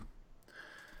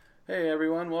Hey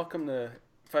everyone, welcome to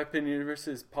Five Pin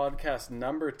Universe's podcast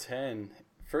number 10,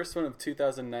 first one of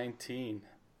 2019.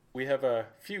 We have a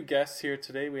few guests here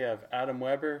today. We have Adam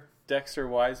Weber, Dexter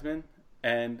Wiseman,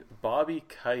 and Bobby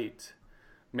Kite,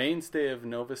 mainstay of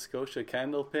Nova Scotia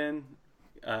Candlepin,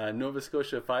 Nova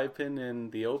Scotia 5-Pin in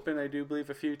the Open, I do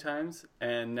believe, a few times,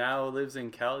 and now lives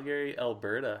in Calgary,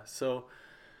 Alberta. So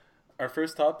our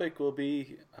first topic will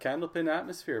be Candlepin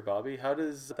atmosphere, Bobby. How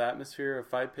does the atmosphere of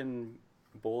 5-Pin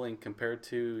bowling compared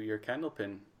to your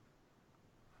Candlepin?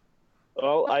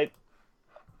 Well,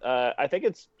 I think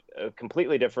it's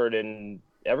completely different in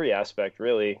every aspect,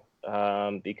 really,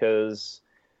 because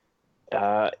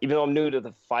even though I'm new to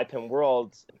the five pin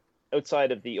world,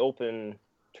 outside of the open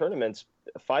tournaments,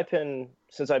 five pin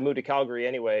since I moved to Calgary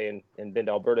anyway, and been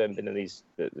to Alberta and been in these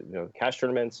cash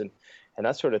tournaments and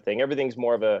that sort of thing. Everything's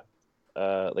more of a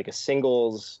like a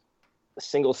single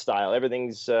style.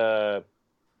 Everything's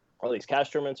all these cash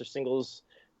tournaments or singles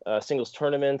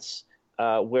tournaments.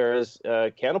 Whereas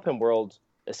Candlepin World,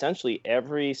 essentially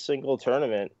every single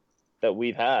tournament that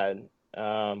we've had,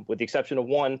 with the exception of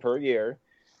one per year,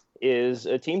 is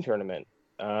a team tournament.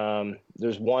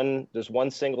 There's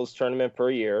one singles tournament per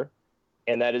year,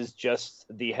 and that is just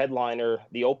the headliner,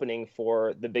 the opening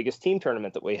for the biggest team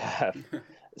tournament that we have.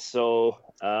 So,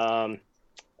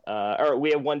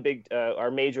 we have one big, our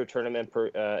major tournament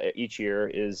per each year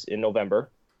is in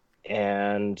November,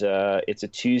 and it's a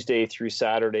Tuesday through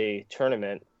Saturday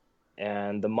tournament,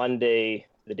 and the Monday,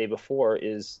 the day before,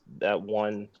 is that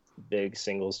one big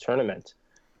singles tournament.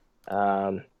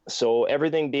 So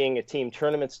everything being a team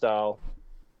tournament style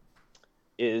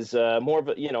is more of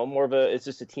a it's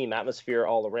just a team atmosphere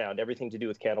all around. Everything to do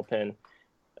with Candlepin.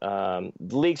 The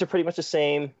leagues are pretty much the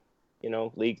same.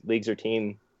 Leagues are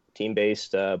team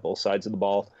based, both sides of the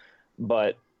ball,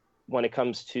 but when it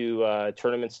comes to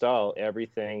tournament style,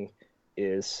 everything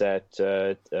is set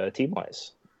team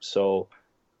wise. So,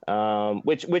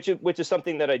 which is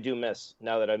something that I do miss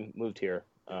now that I've moved here.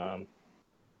 I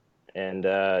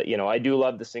do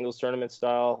love the singles tournament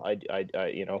style.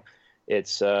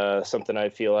 It's something I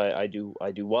feel I do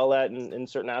well at in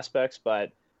certain aspects,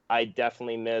 but I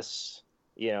definitely miss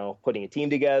putting a team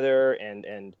together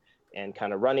and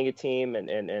kind of running a team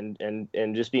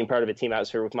and just being part of a team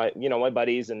atmosphere with my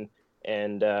buddies and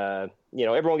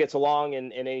everyone gets along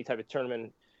in any type of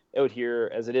tournament out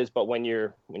here as it is. But when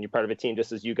you're part of a team,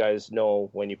 just as you guys know,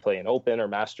 when you play an open or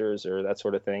masters or that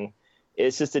sort of thing,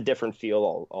 it's just a different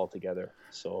feel altogether.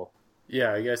 So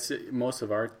Yeah, I guess most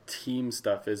of our team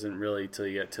stuff isn't really till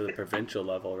you get to the provincial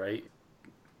level, right?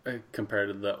 Compared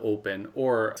to the Open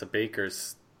or it's a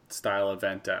Baker's style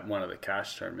event at one of the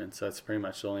cash tournaments. So that's pretty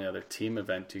much the only other team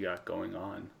event you got going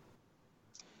on.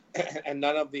 And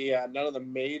none of the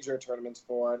major tournaments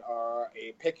for it are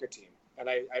a pick your team. And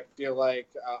I feel like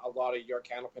a lot of your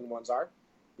Candlepin ones are.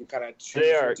 You kind of choose.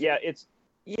 they are,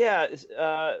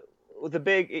 with the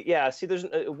big, See,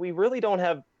 we really don't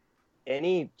have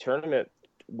any tournament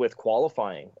with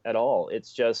qualifying at all.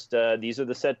 It's just these are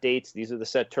the set dates, these are the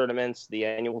set tournaments, the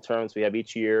annual tournaments we have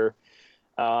each year,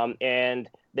 and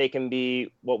they can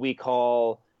be what we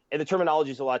call, and the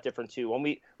terminology is a lot different too.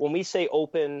 When we say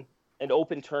an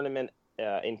open tournament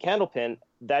in Candlepin,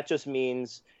 that just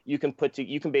means you can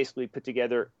basically put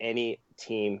together any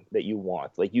team that you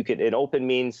want. Like an open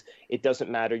means it doesn't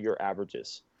matter your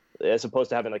averages, as opposed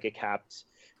to having like a capped,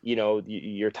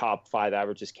 your top 5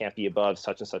 averages can't be above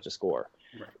such and such a score.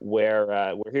 Right.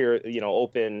 Where we're here,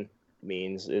 open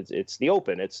means it's the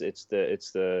open. It's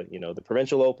the the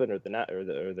provincial open or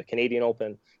the Canadian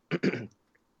Open.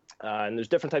 And there's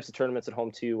different types of tournaments at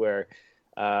home too, where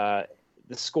the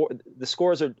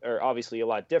scores are obviously a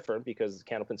lot different because the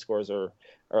Candlepin scores are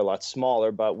a lot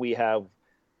smaller. But we have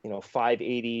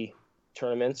 580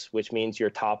 tournaments, which means your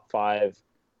top 5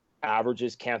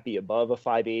 averages can't be above a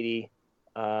 580.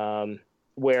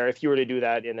 Where if you were to do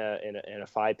that in a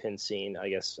 5-pin scene, I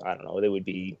guess, I don't know, it would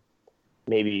be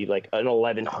maybe like an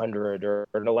 1100 or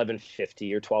an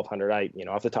 1150 or 1200.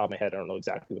 Off the top of my head, I don't know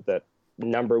exactly what that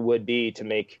number would be to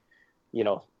make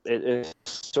it's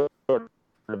sort of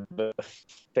a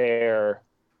fair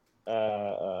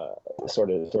sort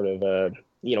of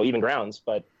even grounds.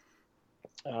 But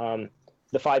the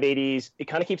 580s, it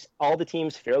kind of keeps all the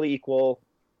teams fairly equal.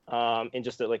 In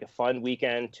just like a fun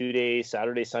weekend, 2-day,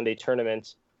 Saturday, Sunday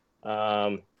tournament.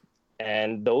 And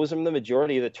those are the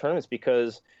majority of the tournaments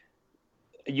because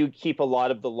you keep a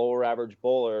lot of the lower average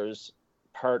bowlers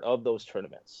part of those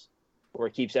tournaments, where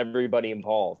it keeps everybody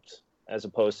involved, as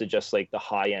opposed to just like the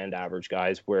high end average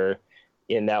guys, where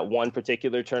in that one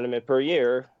particular tournament per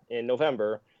year in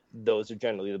November, those are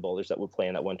generally the bowlers that would play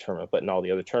in that one tournament. But in all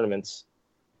the other tournaments,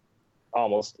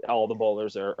 almost all the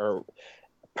bowlers are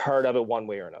part of it one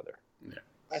way or another. Yeah.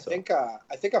 I think a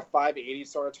 580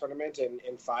 sort of tournament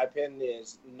in 5-pin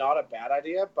is not a bad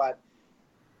idea, but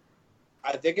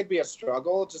I think it'd be a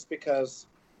struggle just because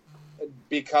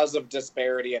of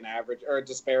disparity in average or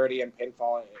disparity in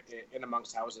pinfall in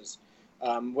amongst houses.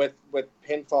 With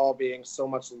pinfall being so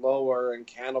much lower in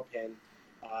Candlepin,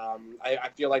 I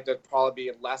feel like there'd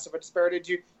probably be less of a disparity.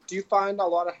 Do you find a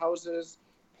lot of houses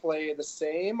play the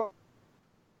same?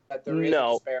 That there is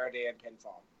a disparity in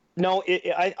pinfall. No,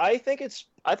 I think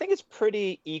it's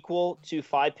pretty equal to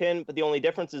 5-pin, but the only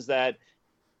difference is that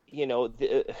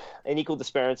an equal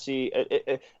disparity,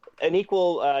 an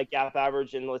equal gap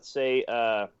average in, let's say,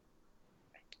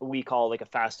 we call like a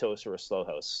fast house or a slow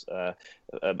house, a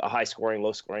high scoring,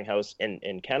 low scoring house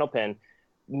in Candlepin.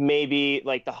 Maybe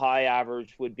like the high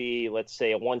average would be, let's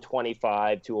say, a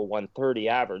 125 to a 130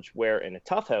 average, where in a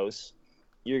tough house,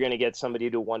 you're going to get somebody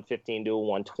to 115 to a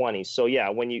 120. So yeah,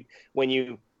 when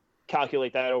you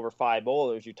calculate that over 5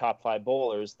 bowlers, your top 5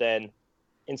 bowlers, then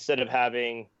instead of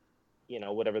having,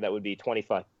 whatever that would be,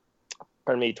 25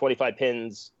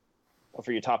 pins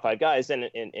for your top 5 guys, then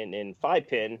in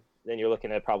 5-pin, then you're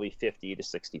looking at probably 50 to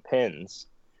 60 pins.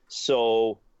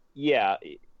 So yeah,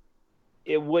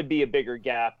 it would be a bigger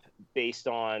gap based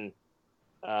on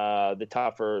the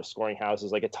tougher scoring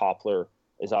houses. Like a Toppler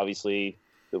is obviously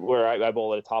where I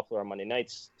bowl at a Toppler on Monday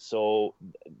nights, so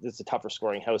it's a tougher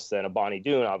scoring house than a Bonnie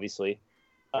Doon, obviously.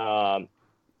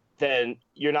 Then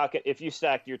you're not going, if you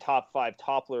stack your top 5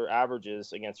 Toppler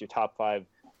averages against your top 5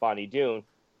 Bonnie Doon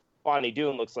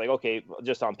looks like, okay,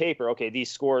 just on paper, okay, these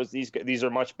scores, these are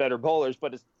much better bowlers,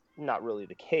 but it's not really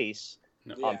the case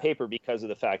on paper because of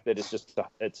the fact that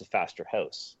it's a faster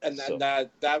house. And then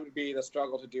that would be the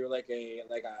struggle to do like a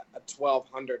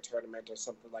 1200 tournament or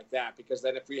something like that, because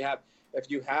then if you have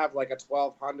like a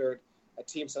 1200, a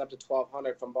team set up to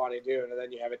 1200 from Bonnie Doon, and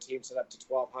then you have a team set up to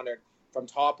 1200 from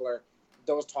Toppler,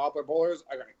 those Toppler bowlers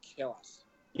are going to kill us.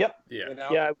 Yep. Yeah.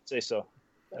 Yeah, I would say so.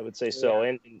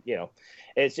 And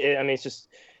it's just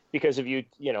because of you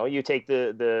take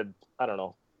the I don't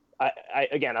know.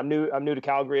 I'm new to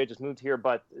Calgary. I just moved here,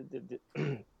 but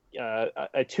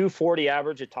a 240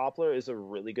 average at Toppler is a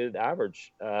really good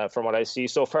average from what I see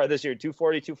so far this year.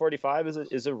 240, 245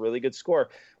 is a really good score.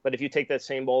 But if you take that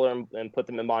same bowler and put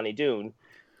them in Bonnie Doon,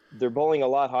 they're bowling a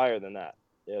lot higher than that.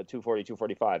 240,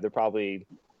 245. They're probably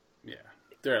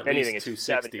they're at anything least is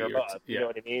 260 or above. You know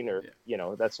what I mean, or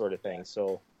that sort of thing.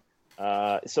 So,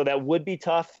 so that would be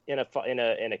tough in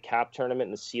a cap tournament,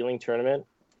 in the ceiling tournament,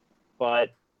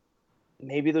 but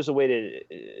maybe there's a way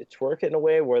to twerk it in a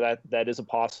way where that is a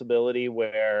possibility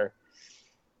where,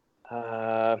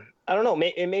 I don't know,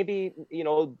 maybe,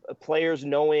 players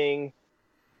knowing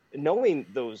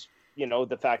those,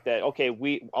 the fact that,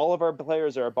 okay, all of our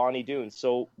players are Bonnie Doon,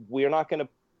 so we're not going to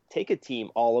take a team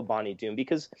all of Bonnie Doon,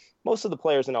 because most of the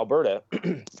players in Alberta,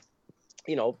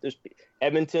 there's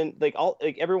Edmonton,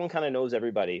 everyone kind of knows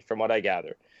everybody from what I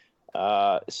gather.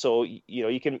 So,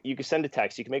 you can send a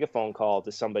text, you can make a phone call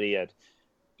to somebody at,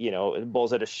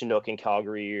 bowls at a Chinook in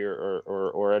Calgary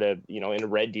or at a, in a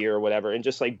Red Deer or whatever, and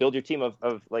just like build your team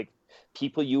of like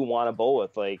people you want to bowl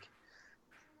with, like,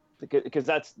 because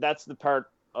that's the part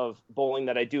of bowling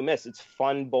that I do miss. It's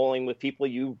fun bowling with people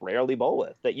you rarely bowl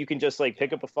with, that you can just like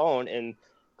pick up a phone and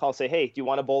call, say, hey, do you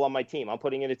want to bowl on my team? I'm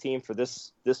putting in a team for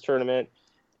this tournament.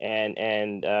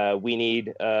 And we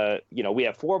need, we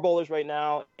have 4 bowlers right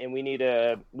now, and we need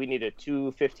a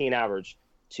 215 average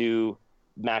to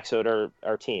max out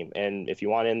our team. And if you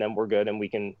want in, then we're good, and we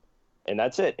can, and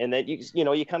that's it. And then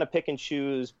you kind of pick and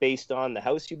choose based on the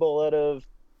house you bowl out of,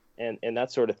 and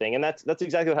that sort of thing. And that's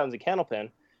exactly what happens in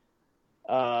Candlepin.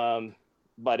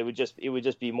 But it would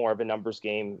just be more of a numbers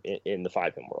game in the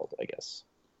 5-pin world, I guess.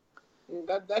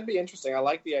 That'd be interesting. I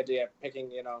like the idea of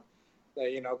picking,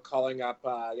 calling up,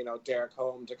 Derek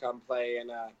Home to come play in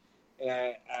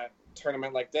a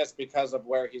tournament like this because of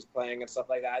where he's playing and stuff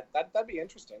like that. That'd be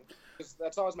interesting.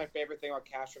 That's always my favorite thing about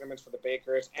cash tournaments for the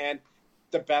Bakers, and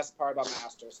the best part about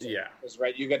Masters too, is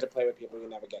right, you get to play with people you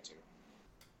never get to.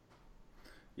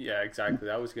 Yeah, exactly.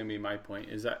 That was going to be my point.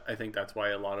 Is that I think that's why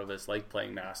a lot of us like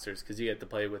playing Masters, because you get to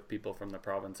play with people from the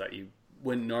province that you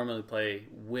wouldn't normally play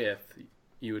with.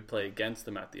 You would play against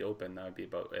them at the Open. That would be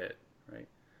about it, right?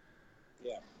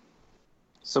 Yeah.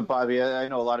 So, Bobby, I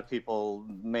know a lot of people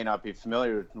may not be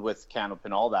familiar with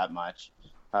Candlepin all that much.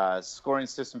 Scoring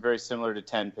system very similar to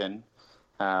 10-pin,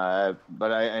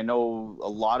 but I know a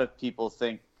lot of people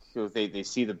think they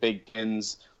see the big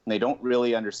pins and they don't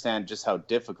really understand just how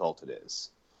difficult it is.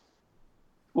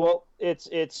 Well, it's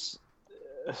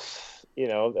I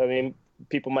mean,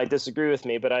 people might disagree with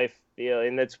me, but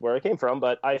and that's where it came from.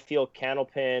 But I feel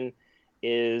Candlepin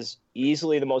is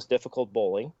easily the most difficult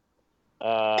bowling.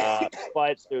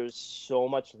 But there's so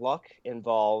much luck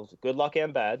involved, good luck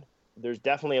and bad. There's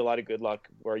definitely a lot of good luck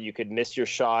where you could miss your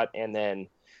shot and then,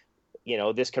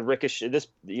 this could ricochet,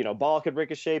 ball could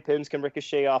ricochet, pins can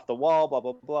ricochet off the wall, blah,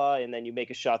 blah, blah. And then you make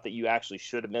a shot that you actually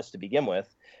should have missed to begin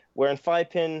with. Where in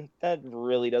 5-pin, that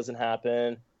really doesn't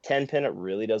happen. 10-pin, it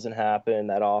really doesn't happen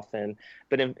that often.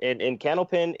 But in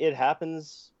Candlepin, it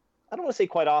happens. I don't want to say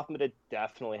quite often, but it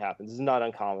definitely happens. It's not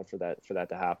uncommon for that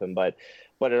to happen. But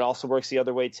it also works the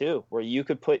other way too, where you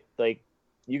could put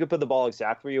the ball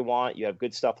exactly where you want. You have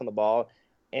good stuff on the ball,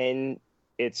 and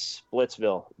it's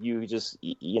Splitsville. You just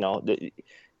the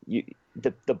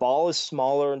ball is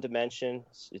smaller in dimension.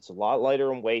 It's a lot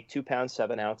lighter in weight. 2 pounds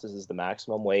 7 ounces is the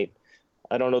maximum weight.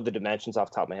 I don't know the dimensions off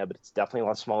the top of my head, but it's definitely a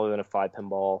lot smaller than a 5-pin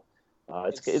ball.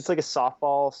 It's like a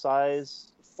softball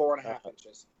size. 4.5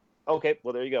 inches. Okay,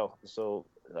 well there you go. So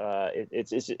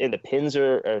it's and the pins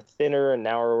are thinner and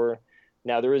narrower.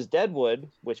 Now there is deadwood,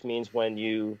 which means when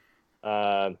you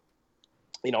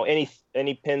any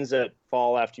pins that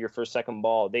fall after your first second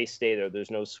ball, they stay there.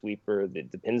 There's no sweeper.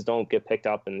 The pins don't get picked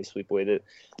up and they sweep away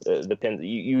the pins.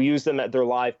 You use them they're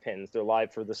live pins. They're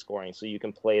live for the scoring, so you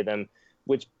can play them,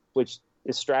 which is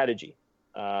strategy.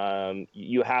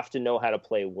 You have to know how to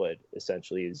play wood.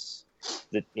 Essentially, is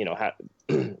that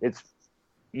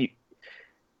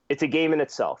it's a game in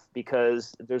itself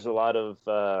because there's a lot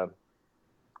of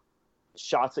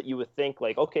shots that you would think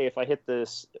like, okay, if I hit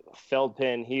this felled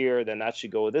pin here, then that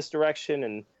should go this direction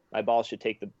and my ball should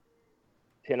take the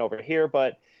pin over here.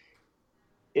 But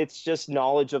it's just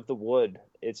knowledge of the wood.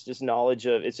 It's just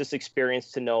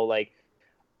experience to know like,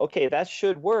 okay, that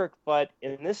should work. But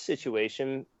in this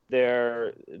situation,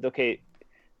 this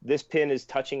pin is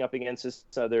touching up against this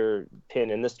other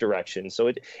pin in this direction.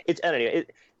 So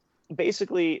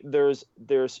basically there's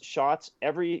shots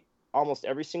almost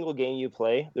every single game you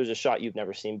play. There's a shot you've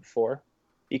never seen before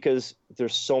because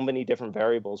there's so many different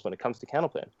variables when it comes to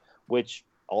Candlepin, which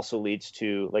also leads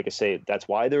to, like I say, that's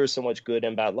why there is so much good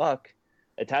and bad luck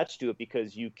attached to it,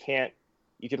 because you can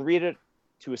read it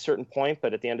to a certain point,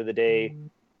 but at the end of the day,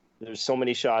 there's so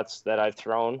many shots that I've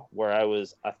thrown where I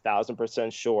was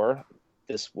 1,000% sure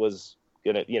this was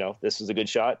this is a good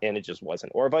shot, and it just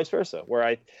wasn't, or vice versa,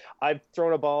 where I've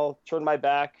thrown a ball, turned my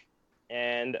back,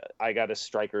 and I got a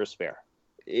strike or a spare,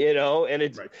 and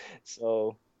it's right.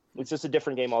 So it's just a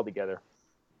different game altogether.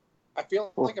 I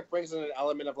feel like it brings in an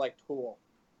element of like pool,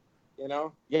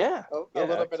 Yeah. A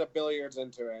little bit of billiards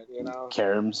into it,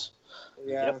 Caroms.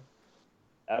 Yeah. Yep.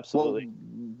 Absolutely.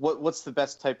 Well, what's the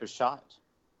best type of shot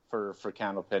for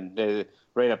Candlepin?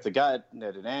 Right up the gut,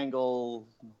 at an angle,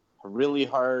 really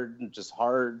hard, just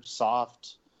hard,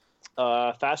 soft?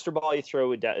 Faster ball you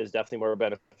throw is definitely more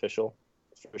beneficial,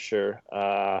 for sure.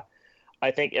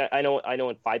 I think I know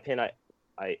in 5-pin, I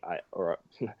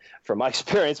from my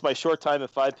experience, my short time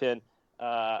at 5-pin,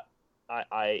 I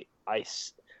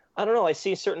don't know. I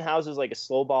see certain houses like a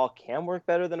slow ball can work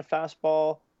better than a fast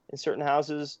ball in certain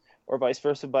houses, or vice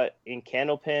versa. But in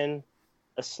Candlepin,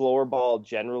 a slower ball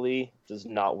generally does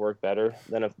not work better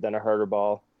than a harder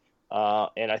ball,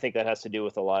 and I think that has to do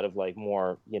with a lot of like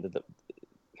more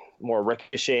more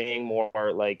ricocheting,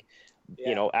 more like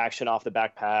action off the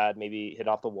back pad, maybe hit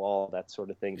off the wall, that sort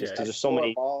of thing. Just because there's so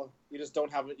many. Ball, you just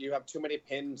don't have. You have too many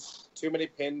pins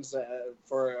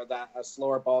for a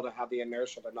slower ball to have the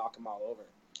inertia to knock them all over.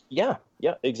 Yeah,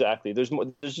 exactly. There's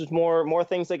just more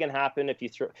things that can happen if you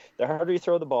throw. The harder you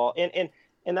throw the ball, and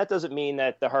that doesn't mean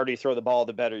that the harder you throw the ball,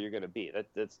 the better you're going to be.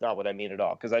 That's not what I mean at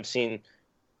all. Because I've seen.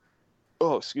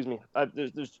 Oh, excuse me.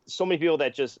 There's so many people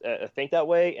that just think that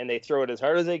way, and they throw it as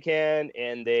hard as they can,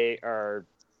 and they are.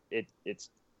 It's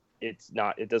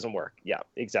not. It doesn't work. Yeah,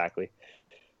 exactly.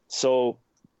 So,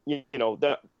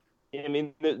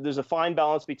 there's a fine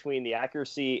balance between the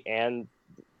accuracy and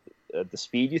the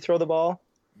speed you throw the ball.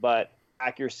 But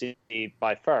accuracy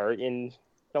by far in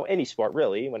any sport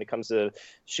really, when it comes to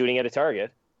shooting at a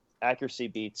target, accuracy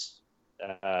beats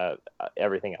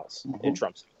everything else. Mm-hmm. It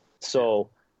trumps. So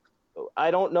I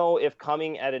don't know if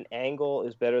coming at an angle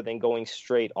is better than going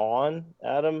straight on,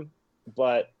 Adam,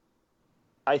 but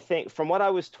I think from what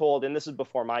I was told, and this is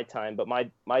before my time, but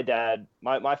my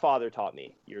father taught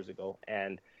me years ago,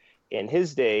 and in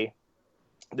his day,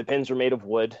 the pins were made of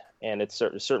wood, and at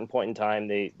a certain point in time,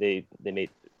 they made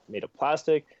of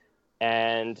plastic,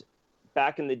 and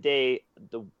back in the day,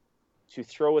 to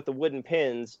throw with the wooden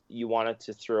pins, you wanted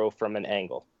to throw from an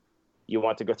angle. You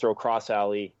want to go throw cross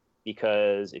alley,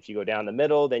 because if you go down the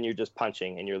middle, then you're just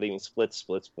punching and you're leaving splits,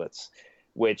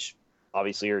 which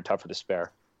obviously are tougher to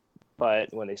spare.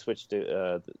 But when they switched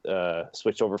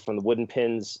over from the wooden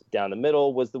pins down the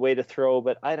middle was the way to throw.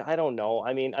 But I don't know.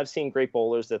 I mean, I've seen great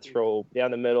bowlers that throw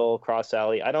down the middle, cross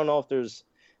alley. I don't know if there's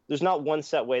not one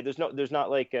set way. There's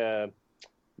not like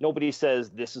nobody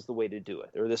says this is the way to do it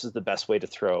or this is the best way to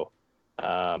throw.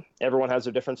 Everyone has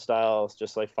their different styles,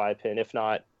 just like 5-pin. If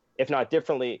not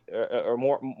differently or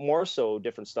more so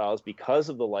different styles because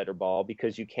of the lighter ball,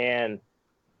 because you can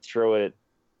throw it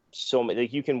so many,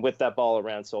 like you can whip that ball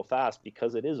around so fast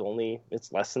because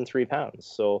it's less than 3 pounds.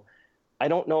 So I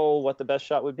don't know what the best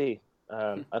shot would be.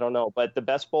 I don't know, but the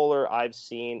best bowler I've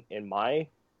seen in my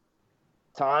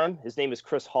time, his name is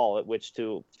Chris Hall, which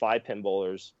to 5-pin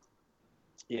bowlers,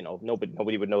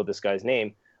 nobody would know this guy's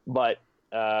name, but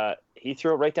he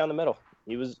threw it right down the middle.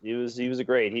 He was a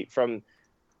great. From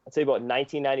I'd say about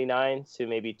 1999 to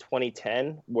maybe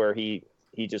 2010, where he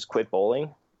just quit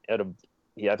bowling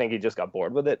I think he just got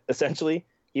bored with it. Essentially,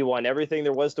 he won everything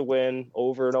there was to win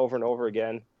over and over and over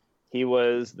again. He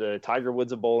was the Tiger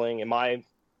Woods of bowling, in my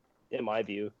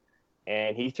view,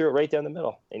 and he threw it right down the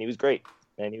middle, and he was great.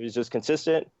 And he was just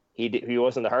consistent. He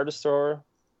wasn't the hardest thrower,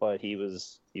 but he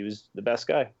was the best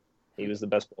guy. He was the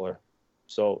best bowler.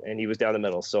 So, and he was down the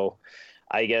middle. So,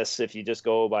 I guess if you just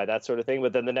go by that sort of thing,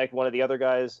 but then one of the other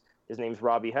guys, his name's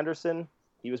Robbie Henderson.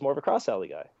 He was more of a cross alley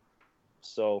guy.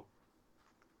 So.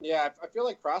 Yeah, I feel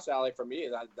like cross alley for me,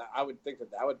 that I would think that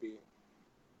would be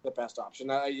the best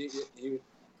option. You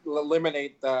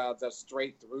eliminate the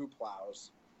straight through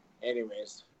plows,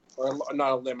 anyways, or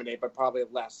not eliminate, but probably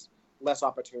less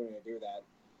opportunity to do that.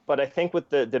 But I think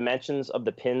with the dimensions of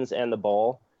the pins and the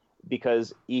ball,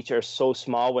 because each are so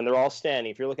small, when they're all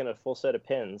standing, if you're looking at a full set of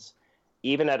pins,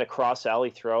 even at a cross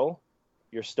alley throw,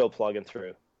 you're still plugging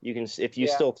through. You can if you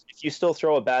still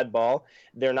throw a bad ball,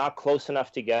 they're not close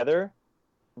enough together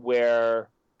where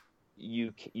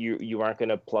you aren't going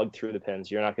to plug through the pins.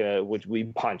 You're not going to, which we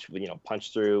punch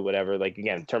through, whatever. Like,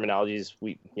 again, terminologies,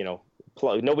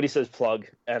 plug. Nobody says plug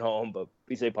at home, but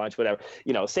we say punch, whatever.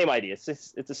 Same idea.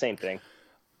 It's the same thing.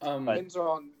 Pins are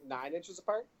on 9 inches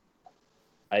apart?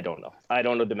 I don't know. I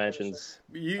don't know dimensions.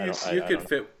 You could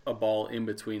fit a ball in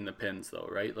between the pins, though,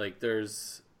 right? Like,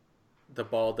 the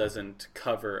ball doesn't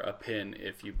cover a pin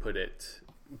if you put it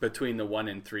between the 1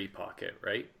 and 3 pocket,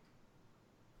 right?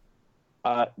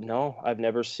 No, I've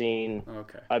never seen.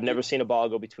 Okay. I've never seen a ball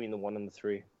go between the 1 and the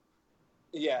 3.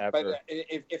 Yeah, ever. But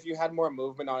if you had more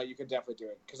movement on it, you could definitely do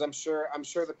it, because I'm sure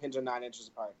the pins are 9 inches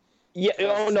apart. Yeah.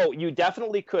 Oh no, you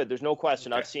definitely could. There's no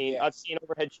question. Okay. I've seen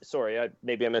overhead. Sorry,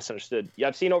 maybe I misunderstood. Yeah,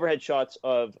 I've seen overhead shots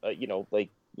of the old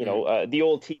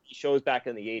TV shows back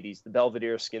in the '80s, the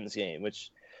Belvedere Skins Game, which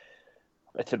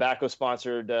a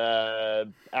tobacco-sponsored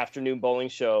afternoon bowling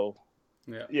show.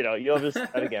 Yeah. You'll just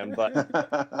that again, but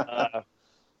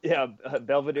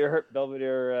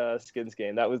Belvedere Skins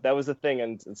Game. That was the thing,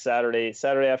 and Saturday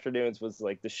afternoons was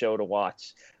like the show to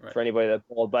watch for anybody that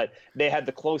bowled. But they had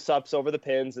the close-ups over the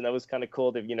pins, and that was kind of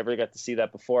cool. You never got to see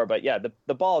that before. But yeah,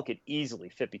 the ball could easily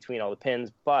fit between all the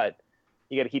pins, but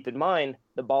you got to keep in mind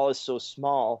the ball is so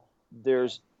small.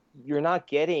 You're not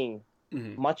getting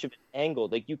much of an angle.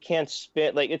 Like, you can't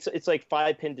spin. Like, it's like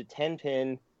 5-pin to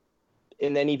 10-pin.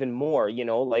 And then even more,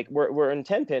 like we're in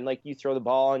 10-pin, like you throw the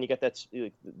ball and you get that,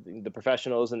 the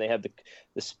professionals, and they have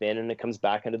the spin and it comes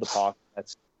back into the pocket.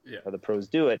 That's how the pros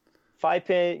do it.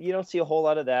 5-pin, you don't see a whole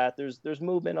lot of that. There's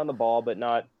movement on the ball, but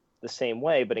not the same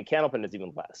way. But in Candlepin, it's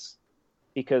even less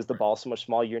because the ball's so much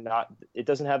smaller. It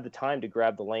doesn't have the time to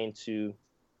grab the lane to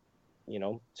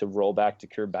roll back to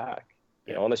cure back,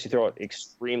 unless you throw it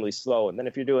extremely slow. And then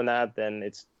if you're doing that, then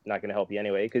it's not going to help you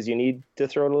anyway, because you need to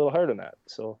throw it a little harder than that.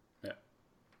 So.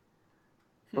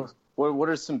 What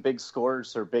are some big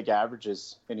scores or big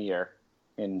averages in a year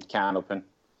in Candlepin?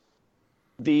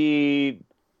 The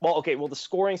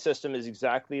scoring system is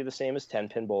exactly the same as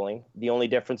 10-pin bowling. The only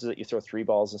difference is that you throw 3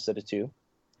 balls instead of 2,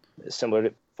 similar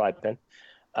to 5-pin.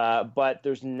 But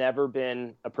there's never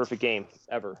been a perfect game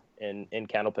ever in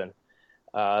Candlepin.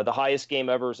 The highest game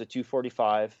ever is a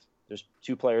 245. There's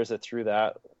 2 players that threw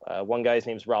that. One guy's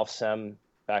name's Ralph Sem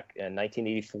back in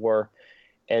 1984.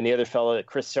 And the other fellow,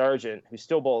 Chris Sargent, who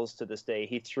still bowls to this day,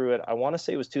 he threw it, I want to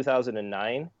say it was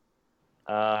 2009.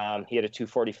 He had a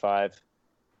 245.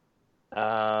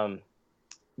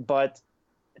 But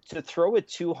to throw a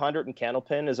 200 in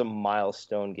Candlepin is a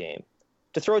milestone game.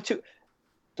 The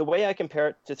way I compare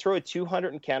it, to throw a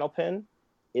 200 in Candlepin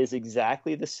is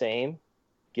exactly the same,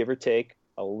 give or take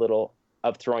a little,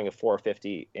 of throwing a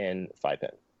 450 in 5-pin.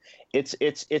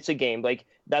 It's a game. Like,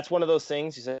 that's one of those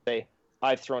things you say,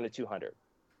 I've thrown a 200.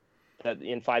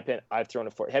 in 5-pin, I've thrown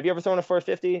a 4. Have you ever thrown a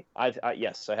 450?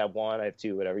 Yes, I have one. I have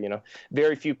two. Whatever.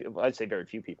 Very few. I'd say very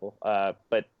few people.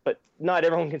 But not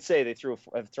everyone can say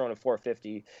have thrown a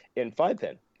 450 in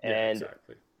 5-pin. And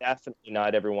exactly. Definitely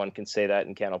not everyone can say that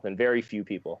in candlepin. Very few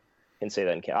people can say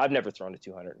that in candlepin. I've never thrown a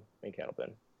 200 in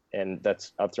candlepin, and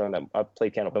I've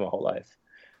played candlepin my whole life.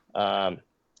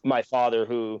 My father,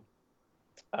 who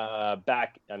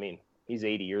he's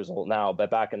 80 years old now,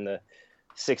 but back in the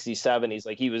 60s, 70s,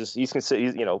 like he's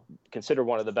considered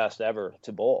one of the best ever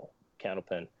to bowl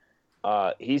candlepin.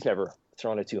 He's never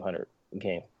thrown a 200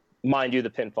 game. Mind you, the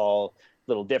pinfall a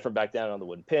little different back then on the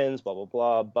wooden pins, blah blah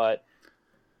blah. But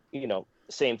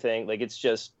same thing. Like it's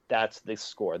just that's the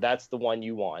score. That's the one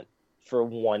you want for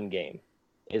one game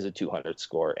is a 200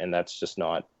 score, and that's just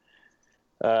not.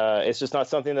 It's just not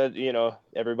something that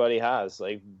everybody has.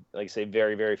 Like I say,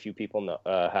 very very few people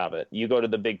have it. You go to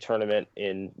the big tournament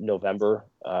in November,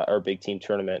 our big team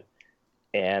tournament,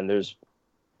 and there's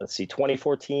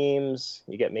 24 teams.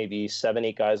 You get maybe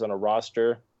 7-8 guys on a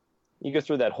roster. You go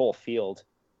through that whole field,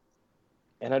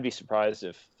 and I'd be surprised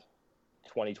if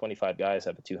 20-25 guys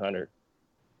have a 200.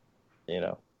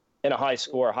 And a high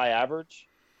score, high average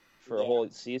for a whole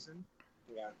season.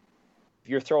 Yeah. If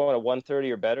you're throwing a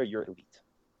 130 or better, you're elite.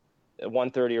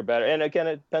 130 or better, and again,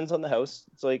 it depends on the house.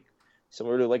 It's like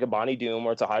similar to like a Bonnie Doom,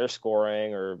 where it's a higher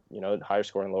scoring, or higher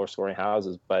scoring, lower scoring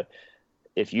houses. But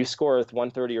if you score with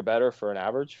 130 or better for an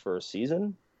average for a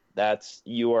season, that's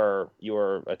you are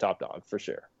a top dog for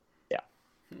sure. Yeah,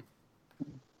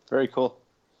 very cool.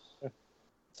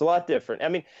 It's a lot different. I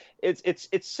mean, it's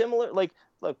similar. Like,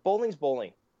 look, bowling's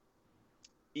bowling.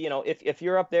 If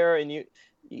you're up there and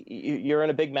you're in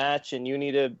a big match and you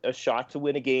need a shot to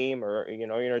win a game, or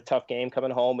you're in a tough game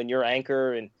coming home and you're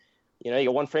anchor and you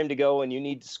got one frame to go and you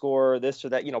need to score this or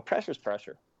that, pressure's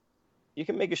pressure. You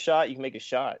can make a shot,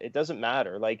 it doesn't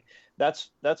matter. Like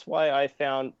that's why I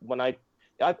found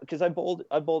because I bowled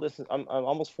this, I'm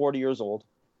almost 40 years old.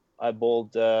 I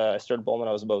started bowling when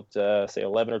I was about say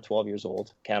 11 or 12 years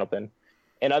old, candlepin,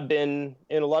 and I've been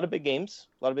in a lot of big games,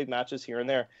 a lot of big matches here and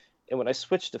there. And when I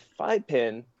switched to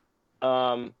 5-pin,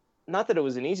 not that it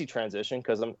was an easy transition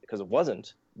because it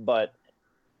wasn't, but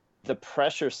the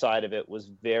pressure side of it was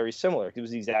very similar. It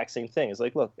was the exact same thing. It's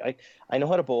like, look, I know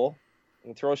how to bowl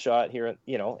and throw a shot here, and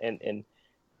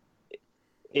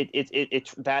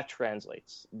it that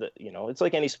translates. It's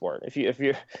like any sport. If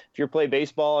you play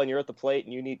baseball and you're at the plate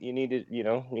and you need to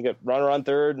you got runner on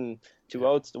third and 2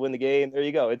 outs to win the game. There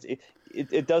you go.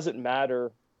 It doesn't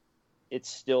matter. It's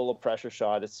still a pressure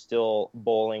shot. It's still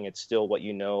bowling. It's still what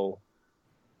you know.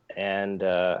 And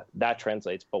that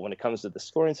translates. But when it comes to the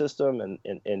scoring system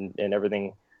and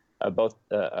everything both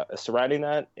surrounding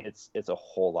that, it's a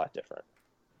whole lot different.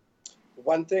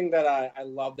 One thing that I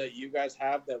love that you guys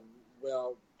have that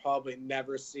we'll probably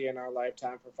never see in our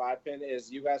lifetime for 5-pin is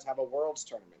you guys have a Worlds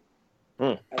tournament.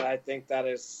 And I think that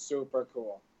is super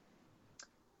cool.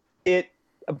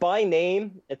 By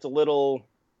name, it's a little...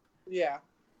 Yeah.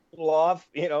 Off,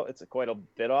 it's quite a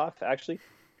bit off, actually.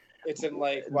 It's in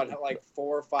like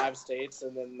 4 or 5 states,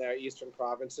 and then their eastern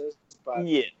provinces. But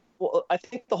yeah, well, I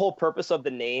think the whole purpose of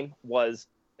the name was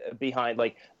behind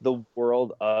like the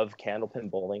world of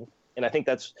candlepin bowling, and I think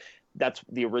that's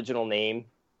the original name,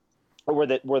 or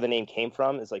where the name came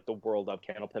from is like the world of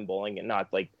candlepin bowling, and not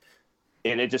like,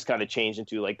 and it just kind of changed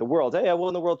into like the world. Hey, I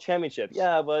won the world championship.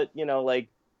 Yeah, but like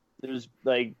there's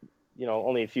like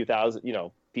only a few thousand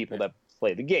people that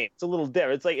play the game. It's a little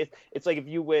different. It's like if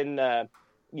you win the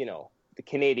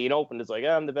Canadian Open, it's like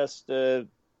I'm the best I'm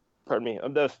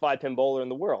the 5-pin bowler in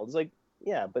the world. It's like,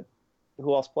 yeah, but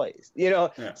who else plays?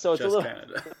 So it's a little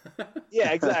Canada.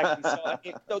 Yeah, exactly.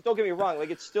 So don't get me wrong,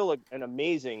 like it's still an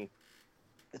amazing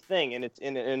thing, and it's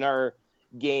in our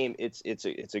game it's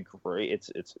a great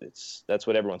it's that's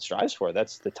what everyone strives for.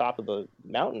 That's the top of the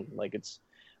mountain.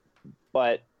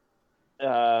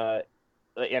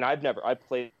 And I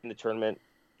played in the tournament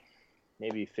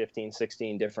maybe 15,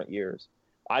 16 different years.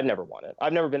 I've never won it.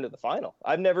 I've never been to the final.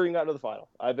 I've never even gotten to the final.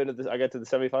 I got to the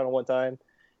semifinal one time,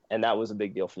 and that was a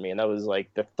big deal for me. And that was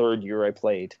like the 3rd year I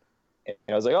played. And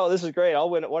I was like, oh, this is great. I'll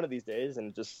win it one of these days.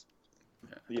 And just,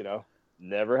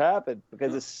 never happened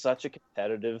because it's such a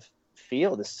competitive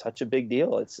field. It's such a big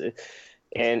deal.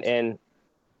 And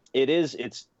it is.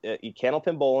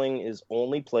 Candlepin bowling is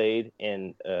only played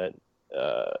in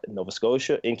Nova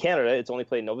Scotia. In Canada, it's only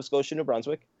played in Nova Scotia, New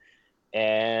Brunswick,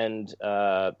 and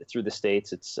through the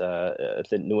states, it's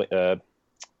the New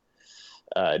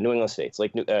England states.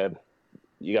 Like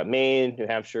you got Maine, New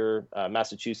Hampshire,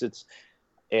 Massachusetts,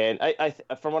 and I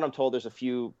from what I'm told, there's a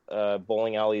few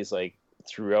bowling alleys like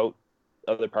throughout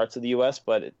other parts of the U.S.,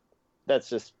 but that's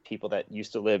just people that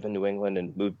used to live in New England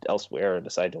and moved elsewhere and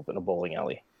decided to open a bowling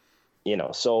alley.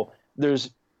 So there's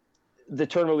the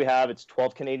tournament we have. It's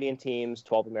 12 Canadian teams,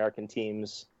 12 American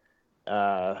teams,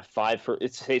 5 for.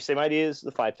 It's the same idea as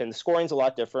the 5-pin. The scoring's a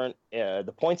lot different.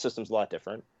 The point system's a lot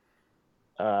different.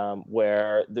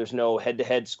 Where there's no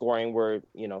head-to-head scoring, where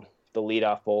the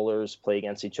leadoff bowlers play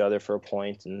against each other for a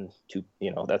point and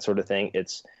that sort of thing.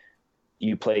 It's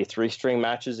you play 3-string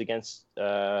matches against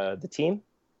the team,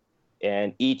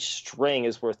 and each string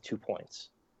is worth 2 points,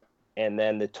 and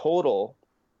then the total.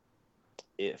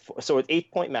 So it's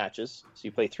 8-point matches. So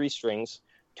you play 3 strings,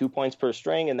 2 points per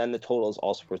string, and then the total is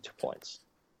also worth 2 points.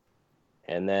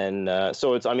 And then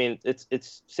so it's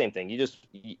same thing.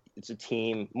 It's a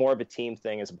team, more of a team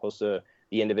thing as opposed to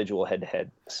the individual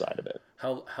head-to-head side of it.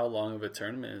 How long of a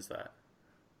tournament is that?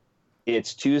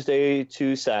 It's Tuesday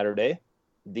to Saturday,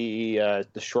 the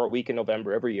short week in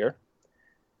November every year.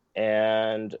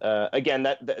 And again,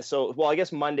 I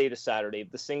guess Monday to Saturday.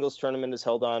 The singles tournament is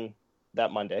held on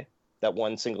that Monday, that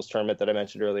one singles tournament that I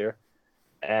mentioned earlier.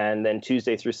 And then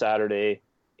Tuesday through Saturday,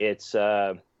 it's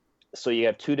so you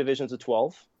have 2 divisions of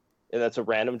 12, and that's a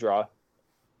random draw.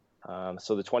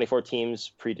 So the 24 teams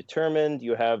predetermined.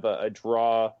 You have a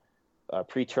draw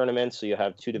pre-tournament, so you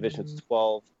have 2 divisions of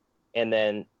 12, and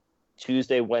then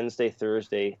Tuesday, Wednesday,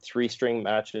 Thursday, 3-string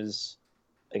matches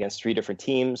against 3 different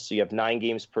teams. So you have 9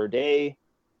 games per day.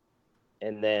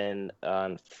 And then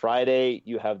on Friday,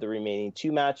 you have the remaining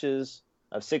 2 matches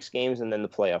of 6 games, and then the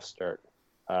playoffs start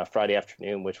Friday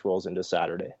afternoon, which rolls into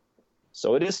Saturday.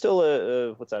 So it is still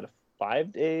a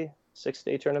 5-day,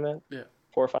 6-day tournament? Yeah.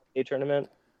 4 or 5-day tournament.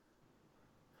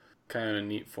 Kind of a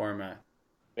neat format.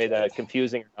 Made that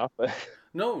confusing or not, but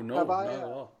No, not at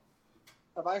all.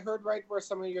 Have I heard right where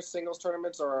some of your singles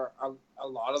tournaments, or a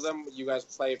lot of them, you guys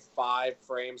play 5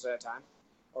 frames at a time,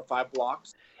 or 5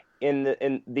 blocks?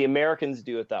 In the Americans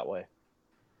do it that way.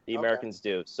 The Americans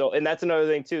do. So, and that's another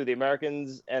thing too. The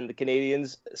Americans and the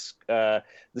Canadians, the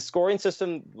scoring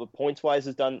system, points-wise,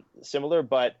 is done similar,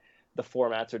 but the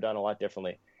formats are done a lot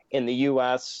differently. In the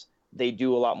U.S., they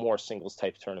do a lot more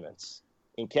singles-type tournaments.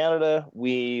 In Canada,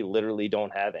 we literally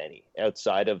don't have any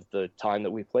outside of the time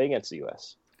that we play against the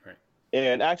U.S. Right.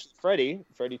 And actually,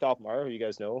 Freddie Topmar, who you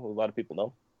guys know, who a lot of people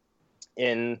know,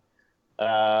 in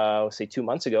say 2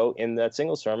 months ago in that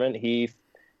singles tournament, he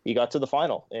got to the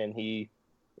final, and he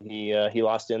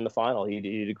lost in the final. He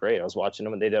did great. I was watching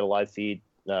him, and they did a live feed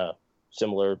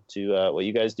similar to what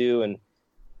you guys do, and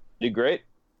did great.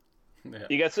 Yeah.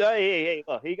 He got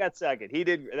look, he got second. He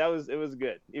did. It was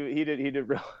good. He did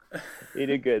real. He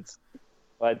did good.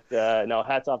 But no,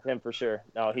 hats off to him for sure.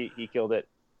 No, he killed it.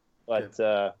 But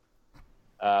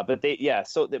but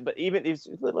even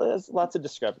there's lots of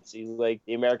discrepancies. Like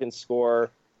the American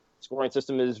scoring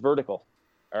system is vertical.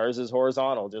 Ours is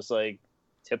horizontal, just like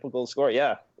typical score.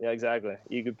 Yeah, exactly.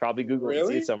 You could probably Google it and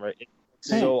see it somewhere. It's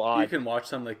so odd. You can watch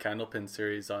some of the Candlepin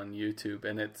series on YouTube,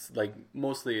 and it's like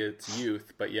mostly it's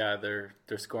youth, but yeah, their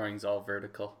scoring's all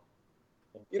vertical.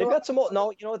 They got some old.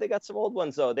 No, they got some old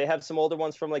ones though. They have some older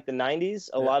ones from like the '90s.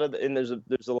 And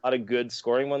there's a lot of good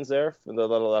scoring ones there for the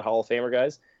Hall of Famer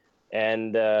guys.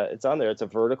 And it's on there. It's a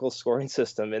vertical scoring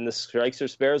system, and the strikes or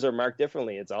spares are marked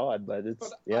differently. It's odd, but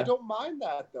yeah. I don't mind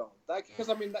that though, because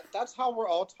that's how we're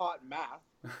all taught math,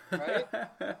 right?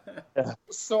 Yeah.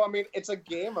 So it's a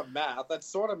game of math. That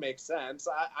sort of makes sense.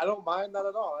 I don't mind that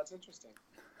at all. That's interesting.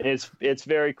 It's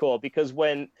very cool because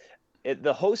when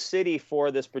the host city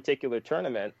for this particular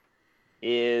tournament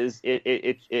is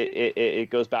it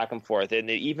goes back and forth. In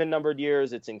the even numbered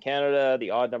years, it's in Canada.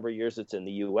 The odd numbered years, it's in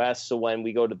the U.S. So when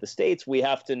we go to the States, we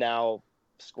have to now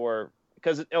score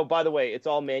because by the way, it's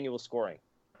all manual scoring.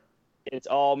 It's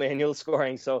all manual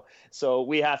scoring. So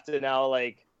we have to now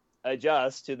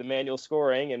adjust to the manual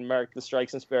scoring and mark the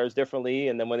strikes and spares differently.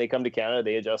 And then when they come to Canada,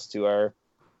 they adjust to our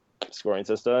scoring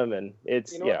system. And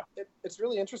it's it's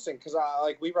really interesting because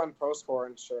we run Pro Score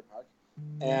in Sherwood Park.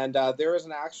 And there is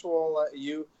an actual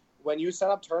when you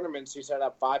set up tournaments, you set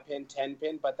up 5-pin,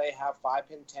 10-pin, but they have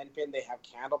 5-pin, 10-pin, they have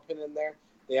Candlepin in there,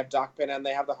 they have duck pin, and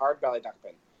they have the hard belly duck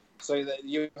pin. So that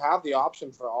you have the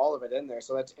option for all of it in there.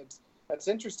 So that's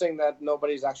interesting that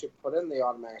nobody's actually put in the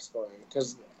automatic scoring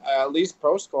because at least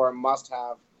Pro Score must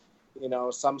have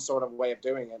some sort of way of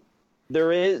doing it.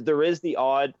 There is the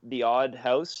odd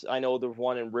house. I know there's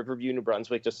one in Riverview, New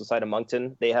Brunswick, just outside of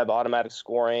Moncton. They have automatic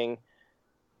scoring.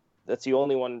 That's the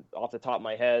only one off the top of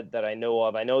my head that I know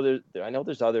of. I know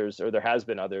there's others, or there has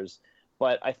been others,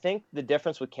 but I think the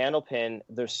difference with Candlepin,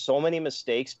 there's so many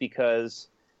mistakes because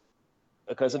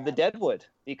of the deadwood.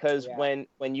 Because when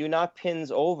you knock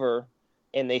pins over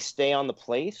and they stay on the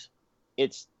plate,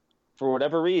 it's for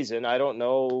whatever reason, I don't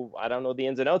know the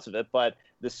ins and outs of it, but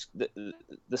the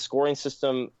scoring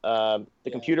system, the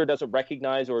computer doesn't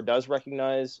recognize or does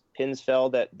recognize pins fell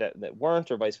that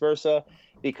weren't, or vice versa,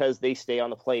 because they stay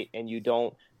on the plate and you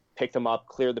don't pick them up,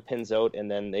 clear the pins out, and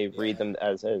then they read them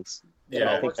as is.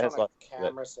 Yeah, it works on a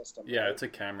camera system. Yeah, right? it's a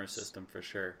camera system for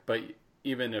sure. But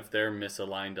even if they're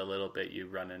misaligned a little bit, you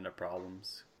run into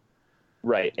problems.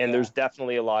 Right, and there's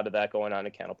definitely a lot of that going on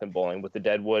in candlepin bowling, with the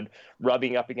deadwood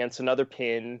rubbing up against another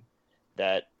pin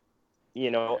that,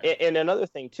 and another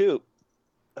thing too,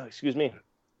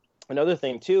 another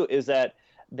thing too is that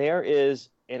there is,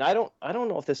 and I don't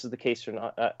know if this is the case or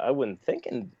not, I wouldn't think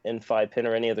in 5-pin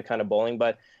or any other kind of bowling,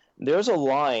 but there's a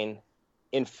line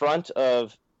in front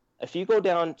of, if you go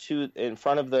down to in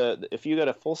front of if you got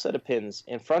a full set of pins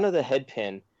in front of the head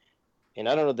pin, and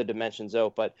I don't know the dimensions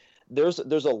out, but there's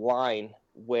a line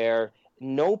where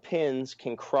no pins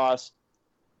can cross.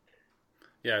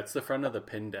 Yeah, it's the front of the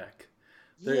pin deck.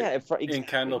 In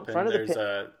candlepin, there's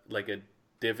a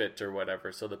divot or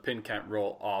whatever, so the pin can't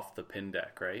roll off the pin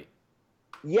deck, right?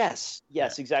 Yes,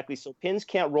 exactly. So pins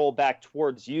can't roll back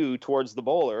towards the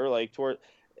bowler, like toward.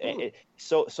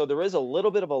 So there is a little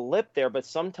bit of a lip there, but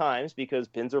sometimes, because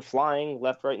pins are flying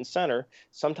left, right, and center,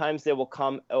 sometimes they will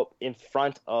come out in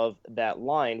front of that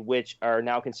line, which are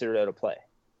now considered out of play.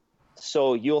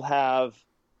 So you'll have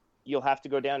to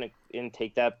go down and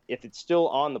take that. If it's still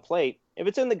on the plate, if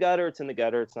it's in the gutter, it's in the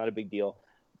gutter. It's not a big deal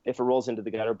if it rolls into the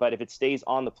gutter. But if it stays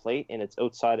on the plate and it's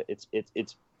outside, it's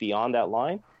beyond that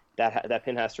line, that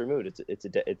pin has to remove it.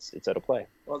 It's out of play.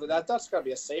 Well, that's got to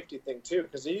be a safety thing too,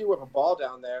 because if you whip a ball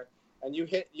down there and you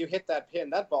hit that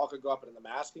pin, that ball could go up in the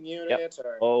masking unit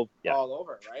or all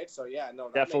over, right? So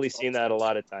definitely seen that a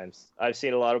lot of times. I've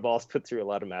seen a lot of balls put through a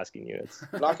lot of masking units.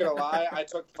 I'm not gonna lie, I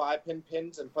took 5-pin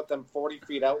pins and put them 40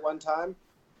 feet out one time,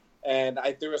 and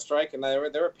I threw a strike, and there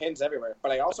were pins everywhere.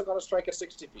 But I also got a strike at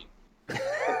 60 feet. All the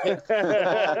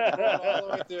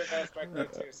way through, I got a strike there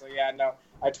too. So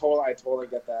I totally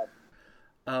get that.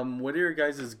 What are your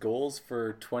guys' goals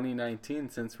for 2019,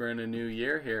 since we're in a new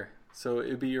year here? So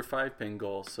it'd be your 5-pin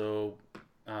goal. So,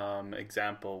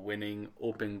 example, winning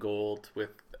Open Gold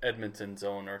with Edmonton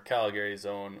Zone or Calgary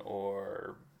Zone,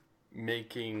 or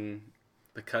making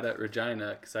the cut at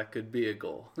Regina, because that could be a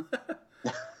goal.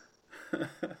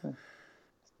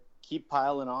 Keep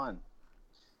piling on.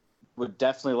 Would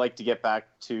definitely like to get back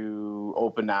to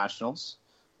Open Nationals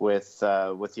with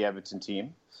the Edmonton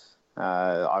team.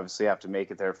 Obviously, have to make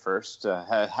it there first.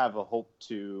 Have a hope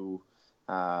to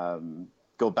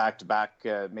go back to back,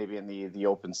 maybe in the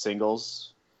Open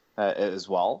Singles as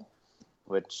well,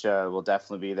 which will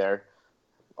definitely be there.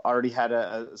 Already had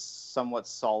a somewhat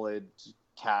solid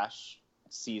cash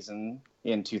season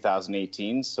in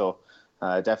 2018, so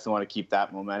definitely want to keep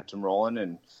that momentum rolling,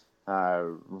 and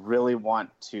really want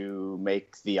to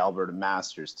make the Alberta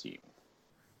Masters team.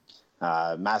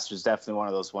 Masters definitely one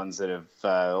of those ones that have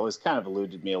always kind of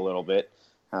eluded me a little bit.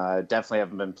 Definitely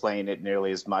haven't been playing it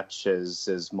nearly as much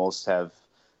as most have.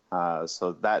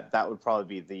 So that would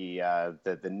probably be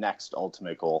the next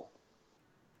ultimate goal.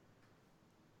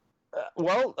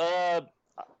 I'm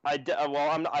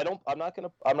not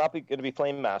gonna be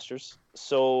playing Masters.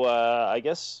 So I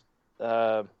guess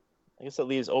that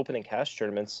leaves Open and cash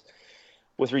tournaments.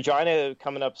 With Regina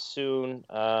coming up soon,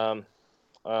 I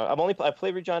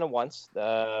played Regina once,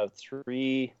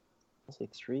 3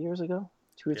 years ago,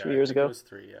 2 or 3 years ago. It was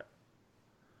 3, yeah.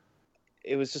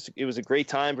 It was a great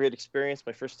time, great experience.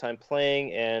 My first time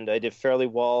playing, and I did fairly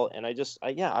well. And I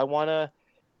want to.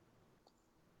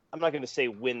 I'm not going to say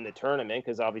win the tournament,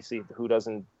 because obviously who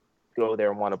doesn't go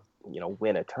there and want to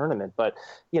win a tournament? But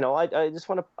I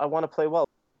want to play well.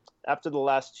 After the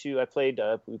last two,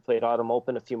 we played Autumn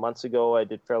Open a few months ago. I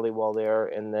did fairly well there,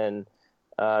 and then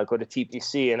go to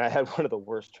TPC, and I had one of the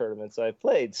worst tournaments I've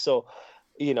played. So,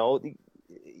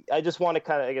 I just want to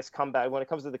kind of, come back when it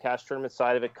comes to the cash tournament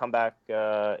side of it, come back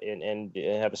and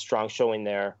have a strong showing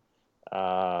there.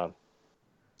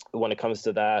 When it comes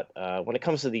to that, when it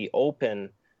comes to the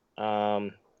Open,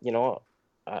 I'm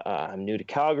new to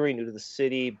Calgary, new to the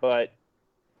city, but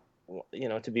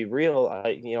to be real,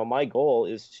 my goal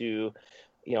is to,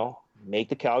 make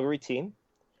the Calgary team.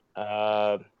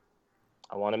 I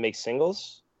want to make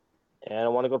singles, and I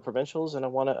want to go provincials, and I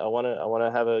want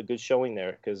to have a good showing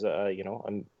there, because I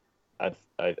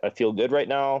feel good right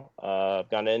now. I've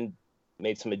gone in,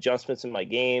 made some adjustments in my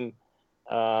game.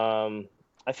 I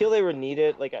feel they were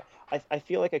needed. Like I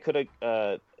feel like I could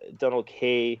have done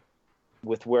okay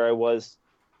with where I was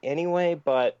anyway,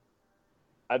 but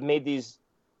I've made these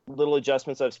little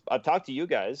adjustments. I've talked to you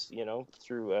guys,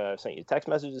 through sent you text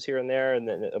messages here and there, and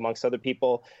then amongst other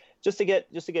people, just to get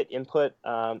input.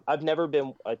 I've never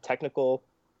been a technical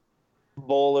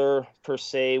bowler per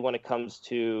se when it comes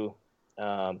to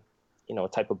a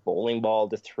type of bowling ball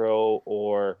to throw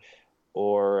or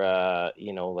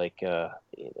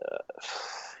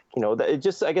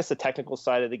just I guess the technical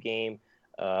side of the game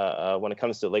when it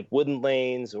comes to like wooden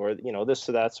lanes or this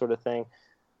or that sort of thing.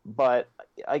 But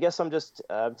I guess I'm just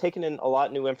taking in a lot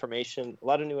of new information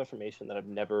that I've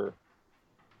never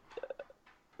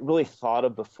really thought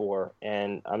of before,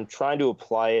 and I'm trying to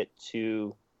apply it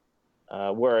to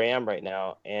where I am right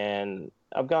now. And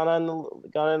I've gone in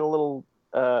a little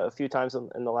a few times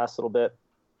in the last little bit,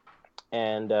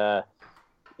 and I've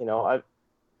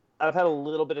had a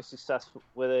little bit of success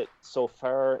with it so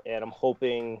far, and I'm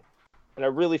hoping, and I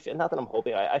really not that I'm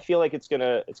hoping, I feel like it's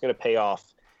gonna pay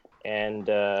off. And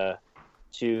if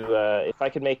I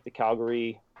could make the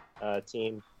Calgary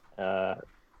team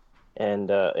and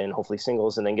hopefully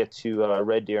singles, and then get to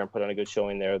Red Deer and put on a good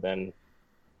showing there, then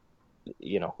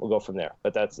we'll go from there.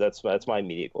 But that's my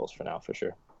immediate goals for now, for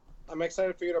sure. I'm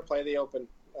excited for you to play the Open.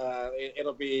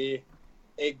 It'll be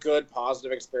a good,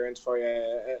 positive experience for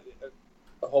you.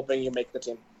 Hoping you make the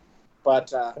team,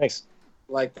 but thanks.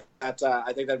 Like that,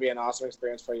 I think that'd be an awesome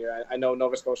experience for you. I know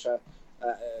Nova Scotia.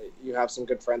 You have some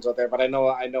good friends out there, but I know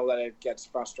that it gets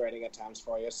frustrating at times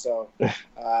for you. So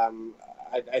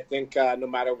I think no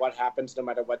matter what happens, no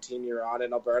matter what team you're on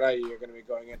in Alberta, you're going to be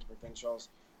going into provincials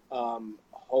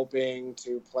hoping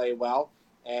to play well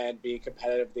and be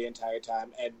competitive the entire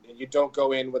time. And you don't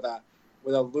go in with a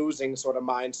losing sort of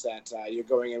mindset. You're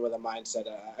going in with a mindset,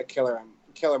 a killer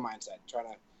mindset,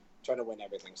 trying to win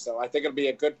everything. So I think it'll be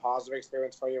a good, positive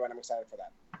experience for you, and I'm excited for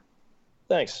that.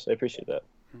 Thanks, I appreciate that.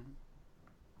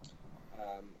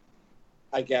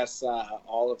 I guess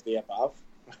all of the above.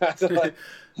 I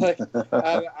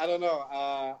don't know.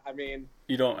 I mean,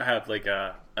 you don't have like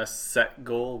a set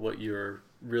goal, what you're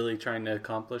really trying to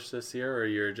accomplish this year, or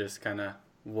you're just kind of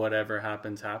whatever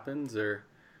happens, or.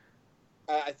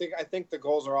 I think the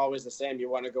goals are always the same. You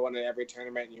want to go into every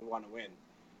tournament and you want to win.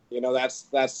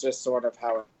 That's just sort of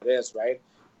how it is, right?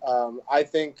 I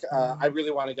think I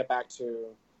really want to get back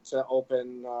to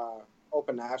open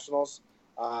nationals.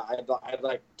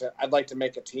 I'd like to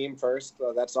make a team first.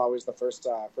 That's always the first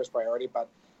priority. But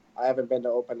I haven't been to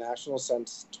Open Nationals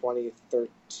since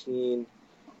 2013,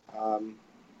 and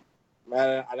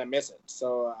I miss it.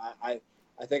 So I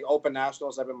think Open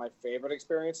Nationals have been my favorite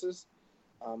experiences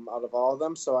out of all of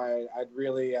them. So I'd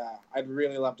really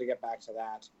love to get back to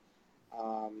that.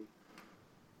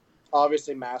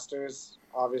 Obviously Masters.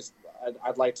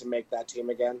 I'd like to make that team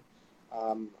again.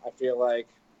 I feel like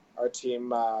our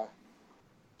team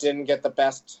didn't get the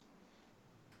best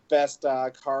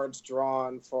cards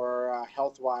drawn for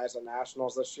health-wise at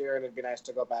Nationals this year, and it'd be nice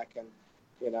to go back and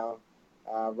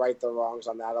right the wrongs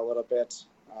on that a little bit.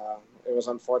 It was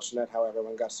unfortunate how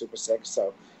everyone got super sick,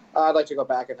 so I'd like to go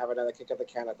back and have another kick at the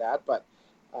can at that. But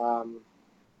I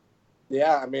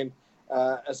mean,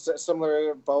 a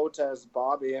similar boat as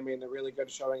Bobby. I mean, a really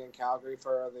good showing in Calgary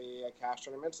for the cash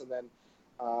tournaments, and then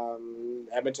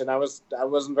Edmonton, I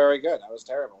wasn't very good. I was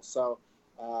terrible. So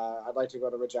I'd like to go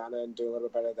to Regina and do a little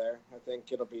bit better there. I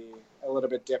think it'll be a little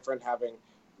bit different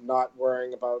not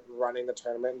worrying about running the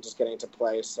tournament and just getting to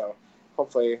play. So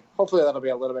hopefully that'll be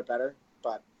a little bit better.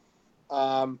 But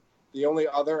the only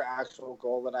other actual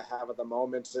goal that I have at the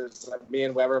moment is me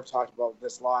and Weber have talked about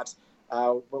this lot.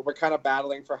 We're kind of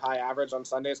battling for high average on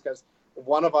Sundays because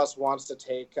one of us wants to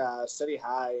take City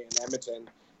High in Edmonton.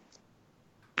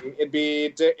 It'd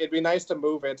be nice to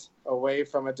move it away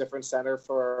from a different center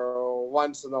for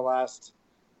once in the last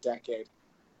decade.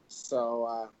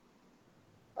 So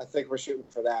I think we're shooting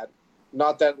for that.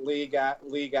 Not that league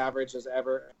average is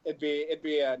ever. It'd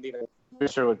be a neat.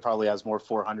 Sherwood probably has more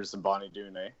 400s than Bonnie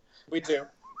Doon, eh? We do.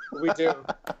 We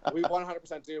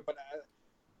 100% do. But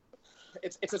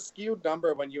it's a skewed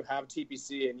number when you have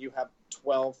TPC and you have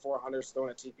 12 400s thrown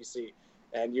at TPC,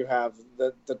 and you have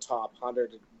the top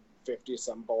 150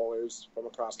 some bowlers from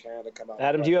across Canada come out.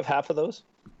 Adam, do you have half of those?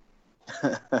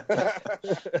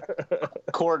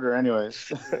 Quarter,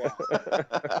 anyways. Yeah.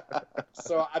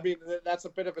 So I mean, that's a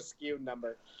bit of a skewed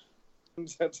number.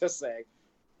 Just saying,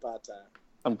 but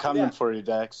I'm coming for you,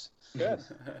 Dex. Good.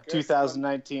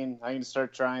 2019, I'm gonna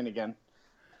start trying again.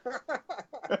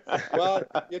 Well,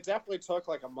 you definitely took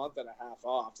like a month and a half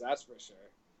off. That's for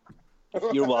sure.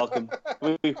 You're welcome.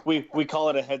 We call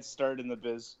it a head start in the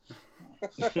biz.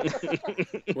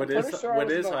 What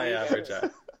is high average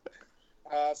at?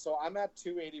 So I'm at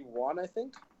 281, I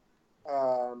think.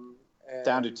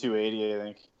 Down to 280, I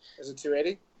think. Is it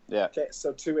 280? Yeah. Okay,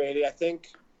 so 280. I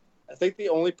think the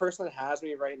only person that has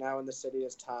me right now in the city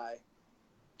is Ty.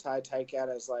 Ty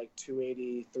Tycat is like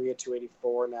 283 or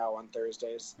 284 now on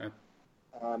Thursdays. Yeah.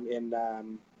 In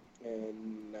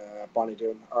Bonnie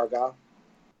Doon, Argyle.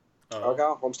 Oh.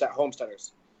 Argyle?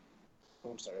 Homesteaders,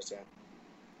 yeah.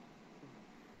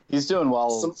 He's doing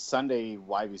well Sunday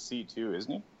YBC too,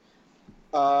 isn't he?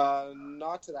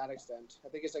 Not to that extent. I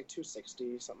think it's like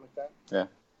 260, something like that. Yeah.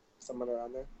 Somewhere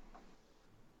around there.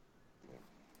 Yeah.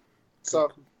 So,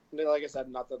 like I said,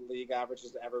 not that league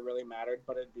averages ever really mattered,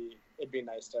 but it'd be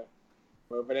nice to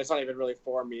move. And it's not even really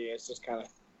for me. It's just kind of,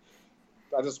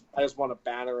 I just want a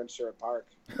banner in Sherwood Park.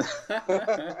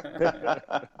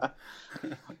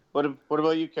 What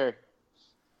about you, Kerry?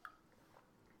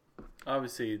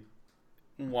 Obviously,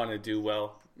 want to do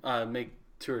well. Make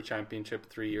Tour Championship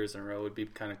 3 years in a row would be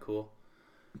kind of cool.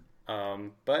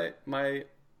 But my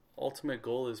ultimate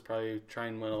goal is probably try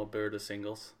and win Alberta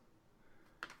singles.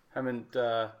 Haven't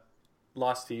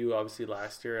lost to you obviously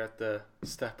last year at the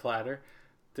step ladder.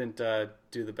 Didn't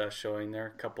do the best showing there.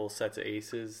 A couple sets of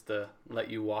aces to let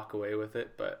you walk away with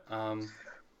it, but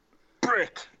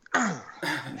Brick.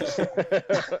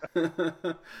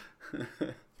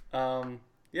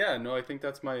 Yeah, no, I think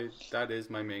that is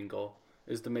my main goal,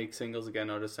 is to make singles again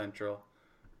out of Central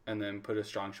and then put a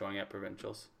strong showing at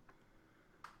provincials.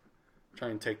 Try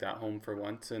and take that home for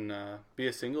once and be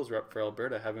a singles rep for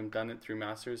Alberta. Haven't done it through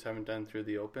Masters, haven't done it through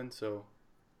the Open, so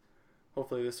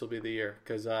hopefully this will be the year,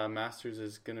 because Masters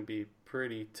is going to be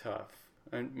pretty tough.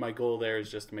 And my goal there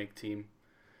is just to make team.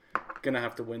 Going to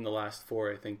have to win the last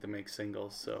 4, I think, to make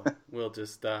singles, so we'll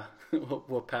just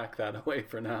we'll pack that away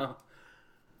for now.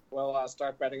 We'll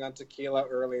start betting on tequila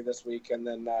early this week, and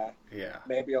then Yeah.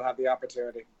 maybe you'll have the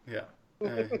opportunity. Yeah.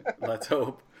 Let's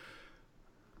hope.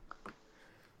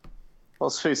 Well,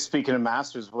 speaking of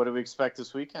Masters, what do we expect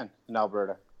this weekend in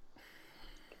Alberta?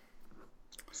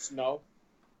 Snow.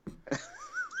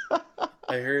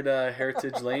 I heard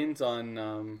Heritage Lanes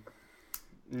on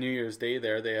New Year's Day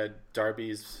there. They had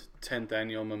Darby's 10th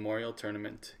annual memorial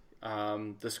tournament.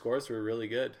 The scores were really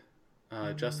good.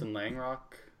 Justin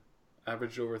Langrock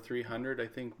averaged over 300. I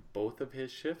think both of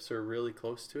his shifts are really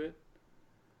close to it.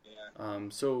 Yeah.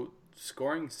 So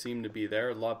scoring seemed to be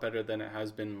there a lot better than it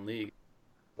has been in league.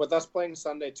 With us playing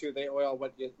Sunday too, they oil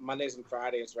Mondays and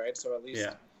Fridays, right? So at least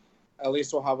Yeah.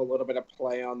 we'll have a little bit of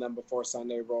play on them before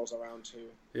Sunday rolls around too.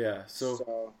 Yeah.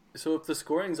 So if the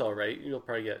scoring's all right, you'll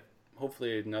probably get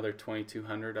hopefully another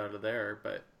 2,200 out of there.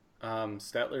 But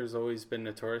Stettler's always been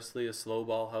notoriously a slow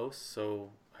ball house, so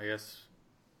I guess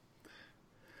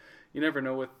you never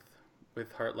know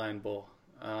with Heartland Bowl.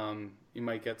 You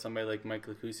might get somebody like Mike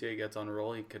Lacusier gets on a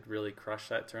roll. He could really crush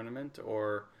that tournament,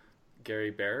 or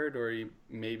Gary Baird, or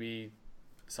maybe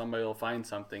somebody will find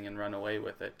something and run away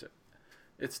with it.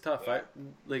 It's tough. Yeah.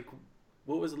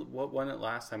 What won it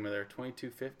last time? Were there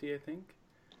 2250? I think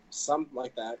something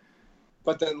like that.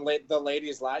 But then the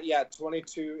ladies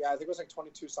 22. I think it was like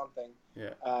 22 something.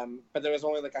 Yeah. But there was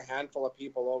only like a handful of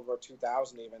people over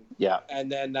 2,000 even. Yeah.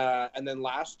 And then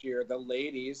last year the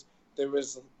ladies there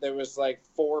was like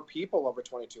 4 people over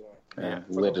 2200. Yeah,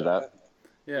 lit it up.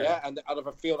 Yeah. And out of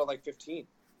a field of like 15.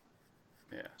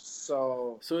 Yeah.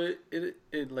 So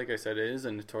it like I said, it is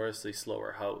a notoriously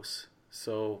slower house.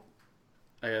 So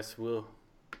I guess we'll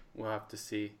have to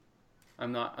see.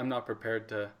 I'm not prepared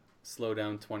to slow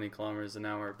down 20 kilometers an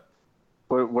hour.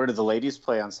 Where do the ladies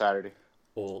play on Saturday?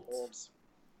 Olds.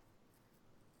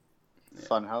 Yeah.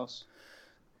 Fun house.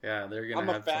 Yeah, they're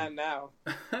gonna. I'm a fan now.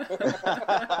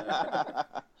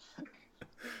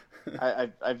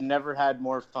 I've never had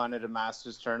more fun at a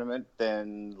Masters tournament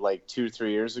than like 2-3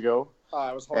 years ago. Oh,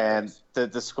 it was hilarious.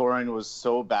 And the scoring was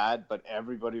so bad, but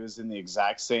everybody was in the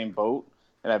exact same boat.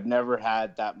 And I've never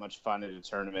had that much fun at a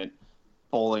tournament.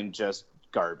 Bowling just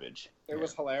garbage. It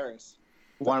was hilarious.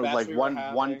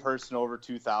 One person over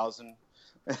 2,000.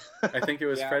 I think it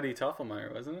was Yeah. Freddie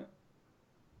Toffelmeyer, wasn't it?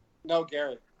 No,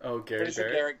 Gary. Oh, Gary. Pretty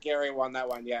sure Gary won that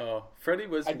one. Yeah. Oh, Freddie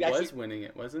was actually winning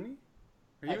it, wasn't he?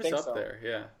 Or he I was think up so. there,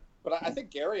 yeah. But I think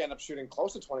Gary ended up shooting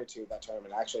close to 22 that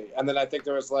tournament, actually. And then I think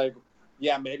there was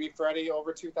maybe Freddie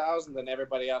over 2,000, then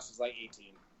everybody else was like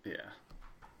 18. Yeah.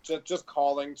 Just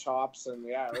calling chops, and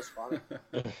yeah, it was fun.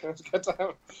 It was a good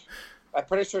time. I'm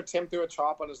pretty sure Tim threw a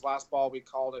chop on his last ball. We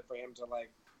called it for him to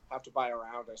have to buy a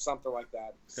round or something like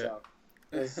that. So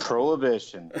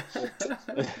Prohibition.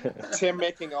 Tim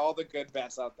making all the good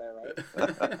bets out there,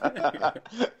 right?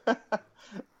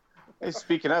 Hey,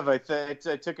 speaking of, I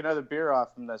took another beer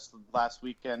off from this last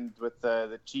weekend with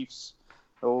the Chiefs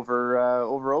over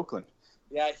Oakland.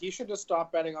 Yeah, he should just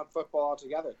stop betting on football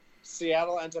altogether.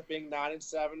 Seattle ends up being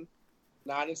 9-7.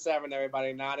 9-7,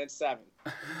 everybody. 9-7.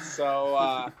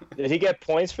 So Did he get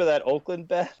points for that Oakland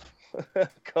bet?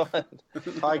 God.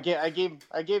 I gave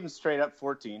him straight up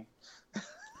 14.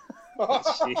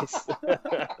 Jeez.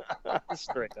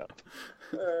 Straight up.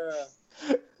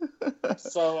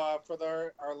 So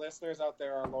for our listeners out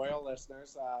there, our loyal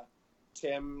listeners,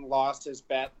 Tim lost his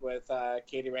bet with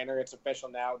Katie Rayner. It's official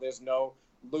now. There's no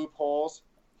loopholes.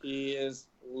 He's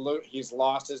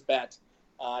lost his bet.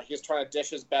 He's trying to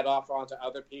dish his bet off onto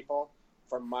other people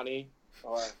for money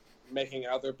or making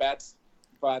other bets.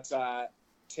 But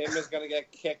Tim is going to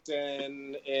get kicked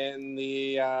in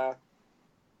the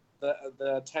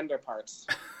tender parts.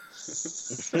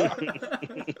 So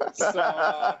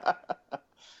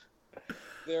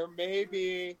there may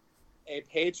be a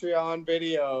Patreon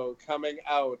video coming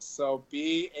out, so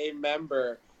be a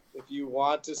member if you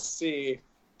want to see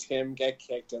Tim get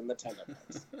kicked in the tender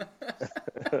parts.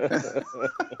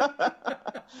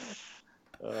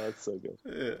 Oh, that's so good.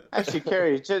 Yeah. Actually,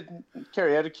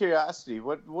 Carrie, out of curiosity,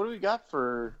 what do we got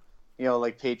for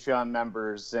like Patreon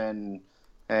members and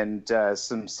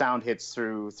some sound hits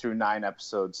through 9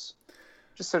 episodes?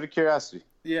 Just out of curiosity.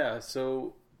 Yeah,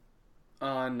 so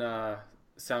on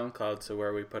SoundCloud, so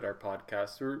where we put our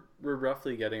podcast, we're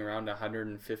roughly getting around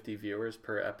 150 viewers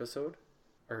per episode,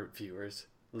 or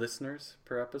listeners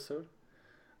per episode.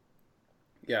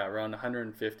 Yeah, around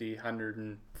 150,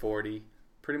 140.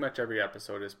 Pretty much every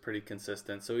episode is pretty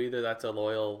consistent. So either that's a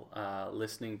loyal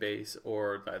listening base,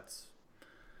 or that's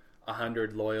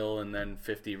 100 loyal and then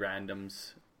 50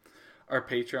 randoms. Our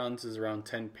Patreons is around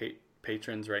 10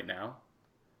 patrons right now.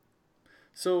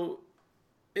 So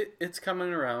it's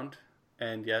coming around.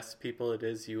 And yes, people, it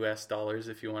is US dollars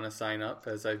if you want to sign up,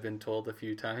 as I've been told a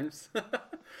few times.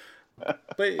 But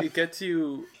it gets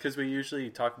you, because we usually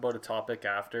talk about a topic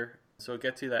after. So it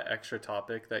gets you that extra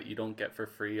topic that you don't get for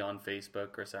free on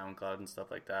Facebook or SoundCloud and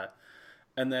stuff like that.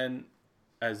 And then,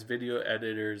 as video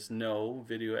editors know,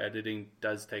 video editing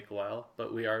does take a while,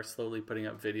 but we are slowly putting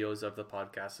up videos of the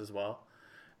podcast as well.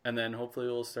 And then hopefully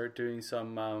we'll start doing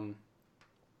some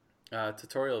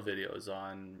tutorial videos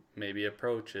on maybe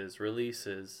approaches,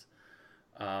 releases,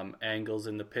 angles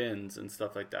in the pins and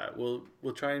stuff like that. We'll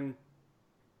try and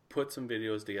put some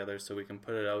videos together so we can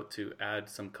put it out to add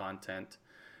some content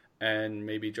and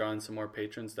maybe draw in some more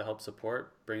patrons to help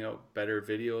support, bring out better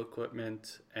video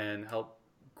equipment, and help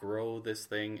grow this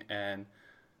thing and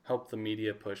help the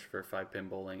media push for 5-pin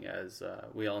bowling, as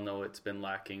we all know it's been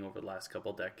lacking over the last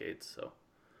couple decades. So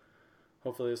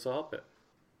hopefully this will help it.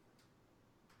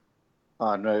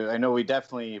 No, I know we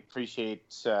definitely appreciate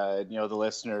the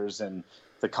listeners and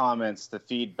the comments, the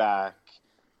feedback.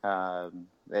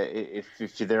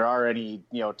 If there are any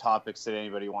topics that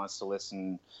anybody wants to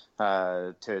listen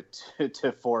to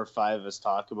 4 or 5 of us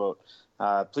talk about,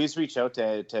 please reach out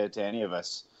to any of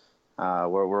us.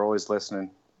 We're always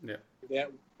listening. Yeah,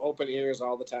 open ears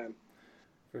all the time.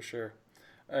 For sure.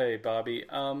 Hey, Bobby.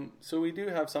 So we do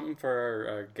have something for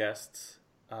our guests.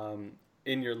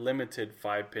 In your limited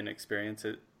 5-pin experience,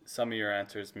 some of your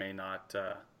answers may not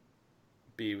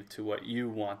be to what you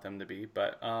want them to be.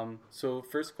 But so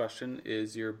first question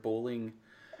is your 5-pin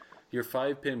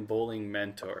bowling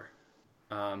mentor.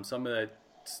 Someone that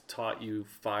taught you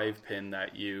 5-pin,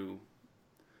 that you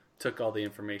took all the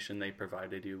information they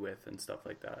provided you with and stuff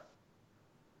like that.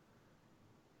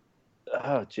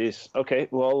 Oh, geez. Okay.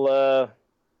 Well,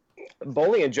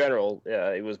 bowling in general,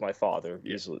 it was my father.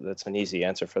 Easily, that's an easy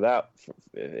answer for that,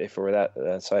 if we're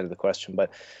that side of the question. But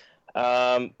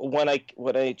when I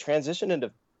transitioned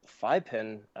into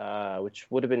 5-pin, which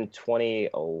would have been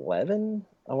 2011,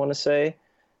 I want to say,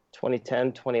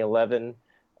 2010, 2011,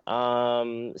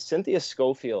 Cynthia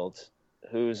Schofield,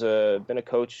 who's been a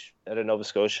coach at Nova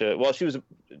Scotia. Well, she was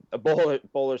a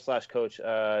bowler/coach. She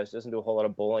doesn't do a whole lot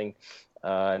of bowling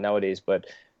nowadays, but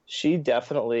she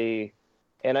definitely.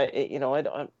 And I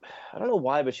don't know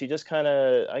why, but she just kind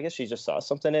of, I guess she just saw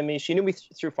something in me. She knew me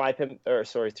through through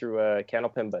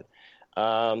Candlepin, but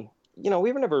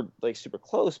we were never like super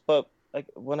close. But like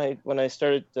when I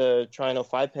started trying out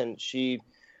 5-pin, she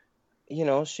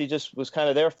just was kind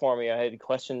of there for me. I had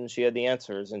questions, she had the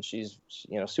answers, and she's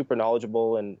super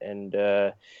knowledgeable and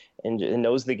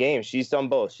knows the game. She's done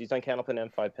both. She's done Candlepin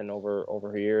and 5-pin over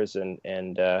her years, and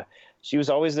she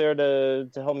was always there to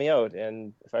help me out.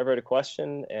 And if I ever had a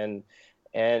question, and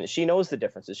she knows the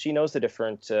differences. She knows the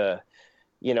different,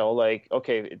 like,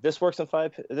 okay, this works in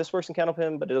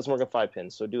Candlepin, but it doesn't work in 5-pin.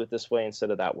 So do it this way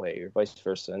instead of that way, or vice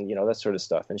versa, and that sort of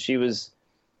stuff. And she was,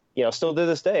 still to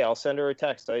this day, I'll send her a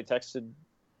text. I texted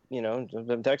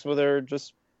with her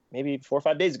just maybe 4 or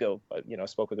 5 days ago, but I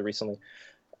spoke with her recently,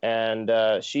 and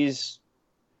she's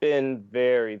been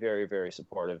very, very, very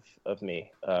supportive of me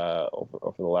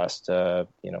over the last 7-8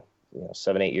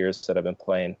 years that I've been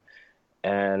playing.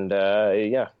 And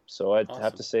so I'd Awesome.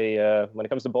 have to say when it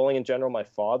comes to bowling in general, my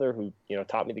father, who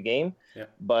taught me the game. Yeah.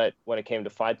 But when it came to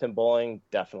 5-pin bowling,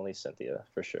 definitely Cynthia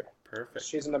for sure. Perfect.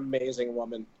 She's an amazing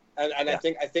woman, and Yeah.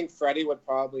 I think Freddie would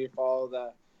probably follow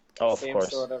the Oh, of same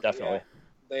course, sort of definitely. Yeah,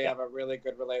 they have a really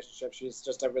good relationship. She's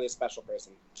just a really special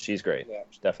person. She's great. Yeah.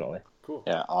 Definitely. Cool.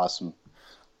 Yeah, awesome.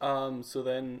 So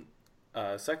then,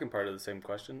 second part of the same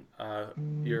question,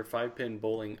 your 5-pin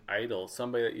bowling idol,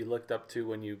 somebody that you looked up to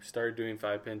when you started doing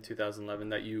 5-pin 2011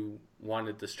 that you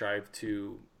wanted to strive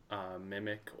to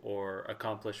mimic or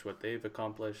accomplish what they've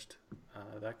accomplished,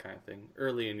 that kind of thing,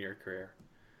 early in your career.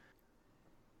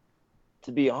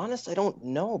 To be honest, I don't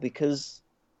know, because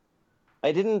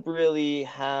I didn't really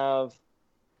have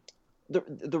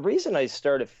the reason I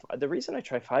tried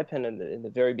 5-pin in the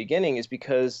very beginning is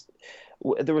because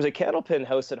there was a candlepin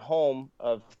house at home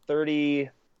of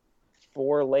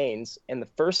 34 lanes, and the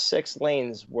first 6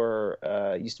 lanes were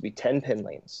used to be 10-pin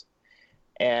lanes.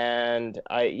 And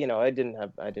I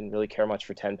didn't really care much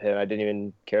for 10-pin. I didn't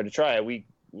even care to try it. We,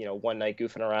 one night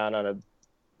goofing around on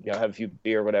have a few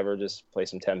beer, whatever, just play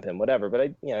some 10-pin, whatever. But I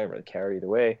didn't really care either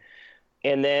way.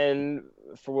 And then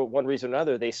for one reason or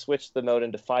another, they switched them out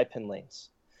into 5-pin lanes.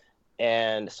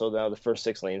 And so now the first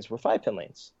 6 lanes were 5-pin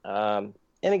lanes. And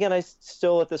again, I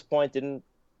still at this point didn't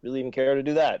really even care to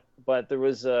do that. But there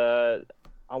was I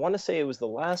want to say it was the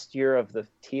last year of the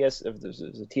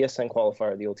TSN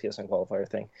qualifier, the old TSN qualifier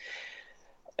thing.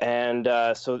 And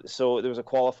so there was a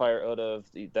qualifier out of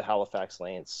the Halifax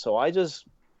lanes. So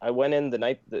I went in the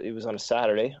night, it was on a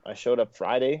Saturday. I showed up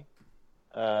Friday,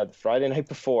 the Friday night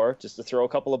before, just to throw a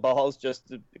couple of balls,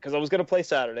 because I was going to play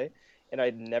Saturday, and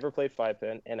I'd never played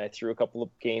 5-pin, and I threw a couple of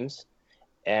games,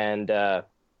 and I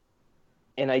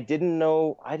didn't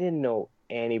know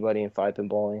anybody in 5-pin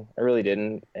bowling. I really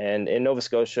didn't. And in Nova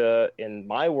Scotia, in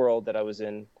my world that I was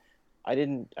in, I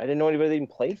didn't know anybody that even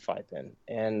played 5-pin,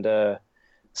 and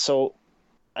so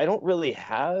I don't really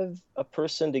have a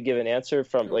person to give an answer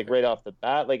from right off the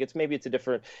bat. It's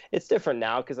different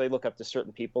now because I look up to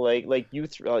certain people like you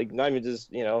three, like not even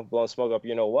just blowing smoke up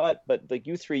but like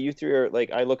you three are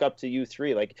like, I look up to you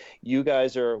three, like you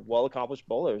guys are well accomplished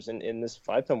bowlers in this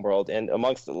 5-pin world and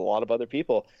amongst a lot of other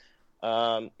people.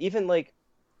 Even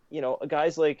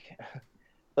guys like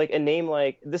a name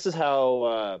like, this is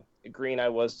how green I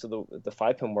was to the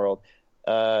 5-pin world.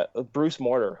 Bruce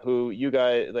Mortar, who you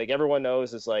guys, like, everyone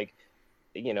knows is like,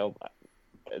 the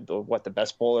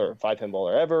best bowler, 5-pin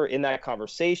bowler ever in that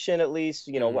conversation, at least.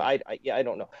 I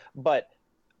don't know, but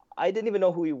I didn't even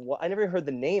know who he was. I never heard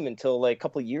the name until like a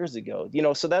couple of years ago.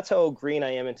 So that's how green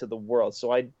I am into the world.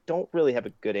 So I don't really have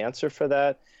a good answer for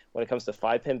that when it comes to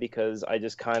 5-pin, because I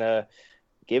just kind of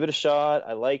gave it a shot.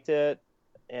 I liked it.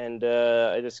 And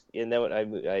I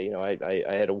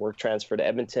had a work transfer to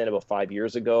Edmonton about 5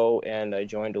 years ago, and I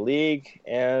joined a league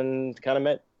and kind of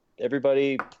met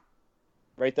everybody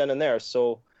right then and there.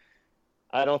 So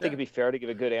I don't think it'd be fair to give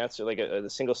a good answer, like a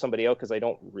single somebody out, because I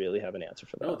don't really have an answer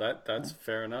for that. No, that's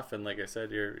fair enough. And like I said,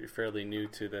 you're fairly new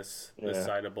to this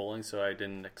side of bowling, so I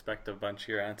didn't expect a bunch of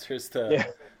your answers to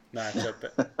match up.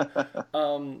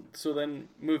 So then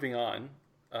moving on.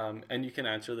 And you can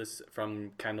answer this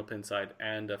from candlepin side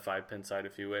and a 5-pin side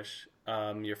if you wish.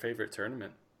 Your favorite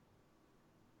tournament?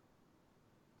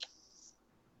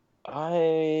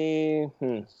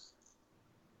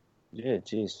 Yeah,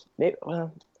 geez. Maybe.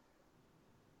 Well,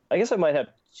 I guess I might have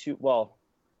two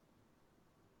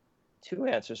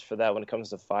answers for that when it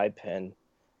comes to 5-pin,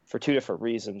 for two different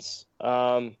reasons.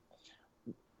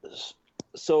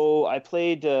 So I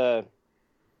played.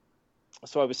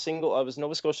 So I was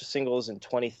Nova Scotia singles in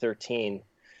 2013.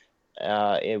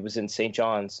 It was in St.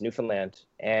 John's, Newfoundland,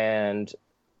 and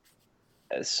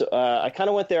so I kind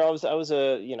of went there. I was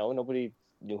nobody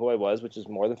knew who I was, which is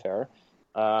more than fair.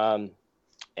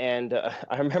 And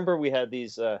I remember we had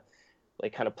these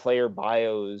like kind of player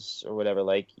bios or whatever,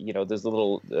 like there's the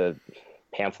little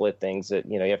pamphlet things that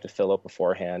you have to fill out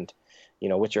beforehand.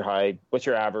 What's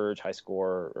your average, high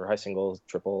score, or high single,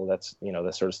 triple, that's,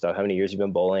 that sort of stuff. How many years you've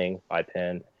been bowling,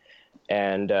 5-pin.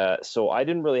 And so I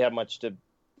didn't really have much to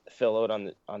fill out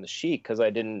on the sheet, because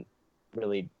I didn't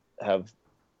really have,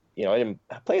 I didn't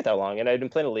play it that long, and I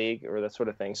didn't play in a league or that sort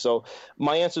of thing. So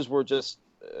my answers were just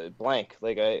blank,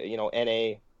 like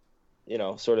NA,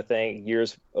 sort of thing,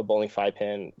 years of bowling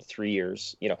 5-pin, 3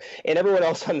 years, and everyone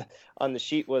else on the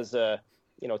sheet was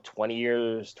 20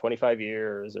 years, 25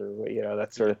 years, or,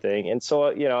 that sort of thing. And so,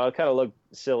 I kind of looked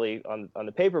silly on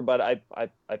the paper, but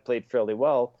I played fairly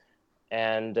well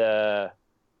and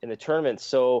in the tournament.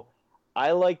 So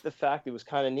I like the fact it was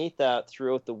kind of neat that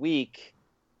throughout the week,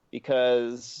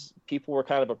 because people were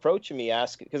kind of approaching me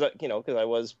asking, because I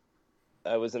was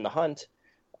in the hunt.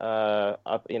 I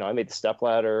made the step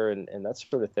ladder and that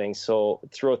sort of thing. So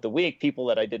throughout the week, people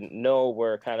that I didn't know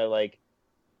were kind of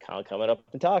coming up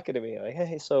and talking to me like,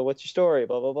 hey, so what's your story?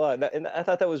 Blah, blah, blah. And I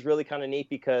thought that was really kind of neat,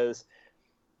 because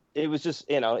it was just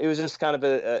kind of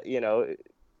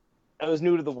I was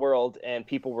new to the world and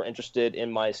people were interested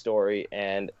in my story.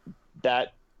 And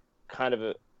that kind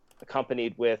of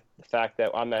accompanied with the fact that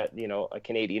I'm at, a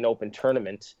Canadian Open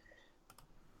tournament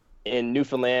in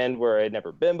Newfoundland where I'd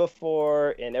never been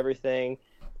before, and everything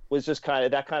was just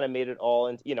that kind of made it all.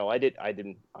 And,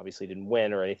 obviously didn't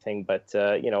win or anything, but,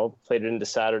 played it into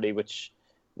Saturday, which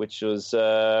was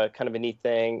kind of a neat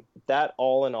thing. That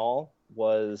all in all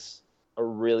was a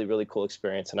really, really cool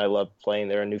experience. And I loved playing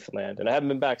there in Newfoundland, and I haven't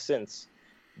been back since,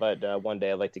 but one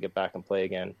day I'd like to get back and play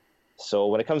again. So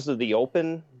when it comes to the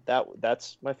Open,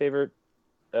 that's my favorite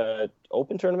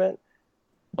Open tournament.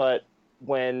 But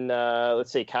when,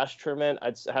 let's say, cash tournament,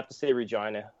 I'd have to say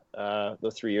Regina.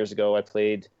 Those 3 years ago, I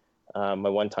played my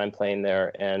one time playing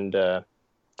there, and I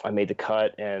made the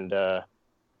cut, and I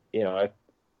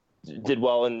did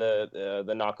well in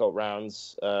the knockout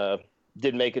rounds.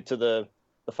 Did make it to the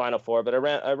final four, but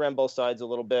I ran both sides a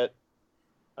little bit.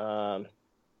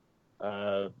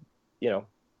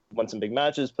 Won some big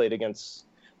matches, played against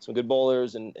some good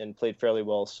bowlers, and played fairly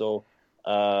well. So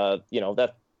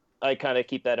that I kind of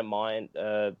keep that in mind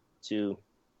to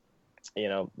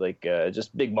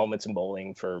just big moments in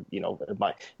bowling for you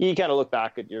kind of look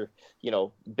back at your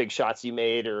big shots you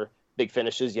made or big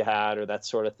finishes you had or that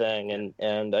sort of thing.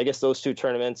 And I guess those two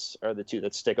tournaments are the two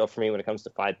that stick out for me when it comes to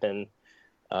five pin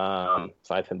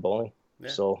bowling. Yeah.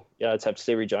 So yeah, I'd have to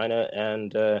say Regina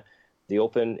and the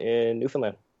Open in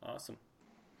Newfoundland. Awesome.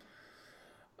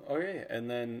 Okay, and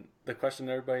then the question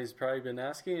everybody's probably been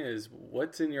asking is,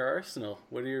 what's in your arsenal?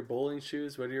 What are your bowling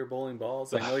shoes? What are your bowling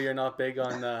balls? I know you're not big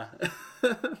on that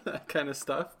kind of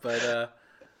stuff, but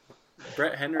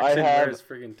Brett Hendrickson wears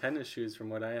friggin' tennis shoes from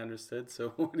what I understood, so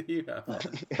what do you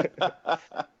have?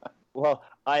 Well,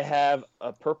 I have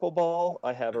a purple ball,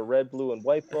 I have a red, blue, and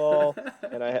white ball,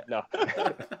 and I have... No.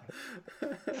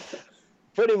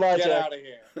 Pretty much. Get out of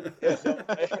here.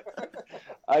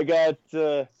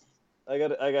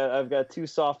 I've got two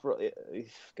soft.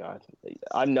 God,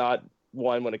 I'm not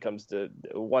one when it comes to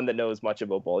one that knows much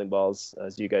about bowling balls,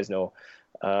 as you guys know.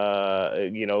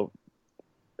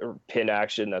 Pin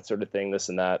action, that sort of thing, this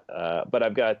and that. But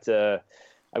I've got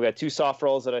two soft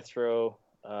rolls that I throw.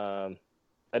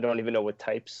 I don't even know what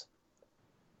types,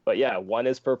 but yeah, one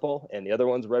is purple and the other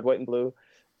one's red, white, and blue.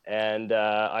 And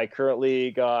I currently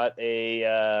got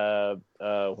a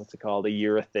what's it called? A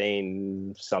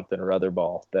urethane something or other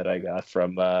ball that I got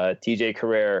from TJ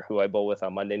Carrere, who I bowl with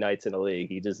on Monday nights in a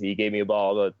league. He gave me a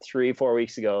ball about 3-4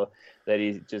 weeks ago that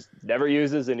he just never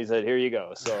uses, and he said, "Here you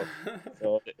go." So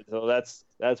that's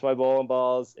my bowling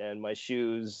balls and my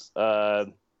shoes.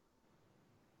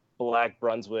 Black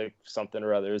Brunswick something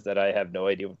or others that I have no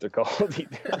idea what they're called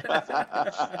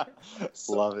either.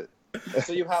 Love it.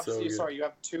 So you have you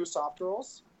have two soft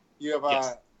rolls. You have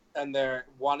yes. And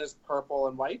one is purple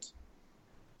and white.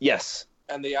 Yes.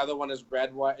 And the other one is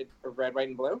red, white,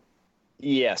 and blue.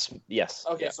 Yes. Okay,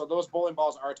 yeah. So those bowling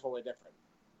balls are totally different.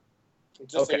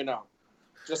 Just so you know.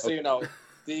 So you know.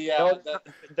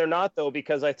 They're not though,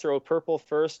 because I throw purple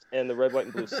first and the red, white,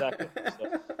 and blue second.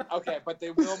 So. Okay, but they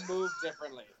will move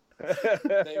differently.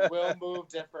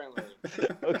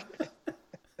 Okay.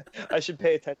 I should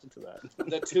pay attention to that.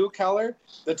 The two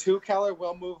color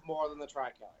will move more than the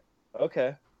tricolor.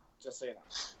 Okay. Just so you know.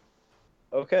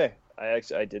 Okay. I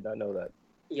did not know that.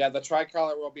 Yeah, the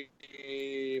tricolor will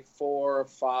be 4 or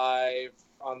 5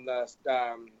 on the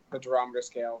durometer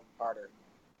scale harder.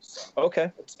 So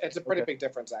okay. It's a pretty big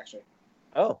difference actually.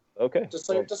 Oh, okay. Just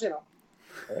so you know.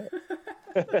 All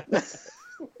right.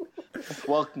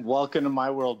 Welcome to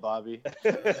my world, Bobby.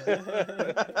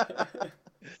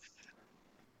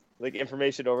 Like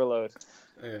information overload.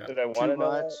 Yeah. Did I want to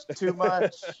know? Too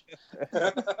much.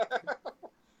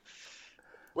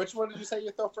 Which one did you say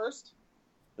you throw first?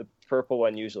 The purple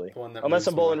one usually. One unless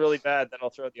I'm bowling really bad, then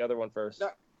I'll throw the other one first.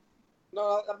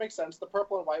 No, that makes sense. The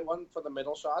purple and white one for the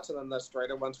middle shots, and then the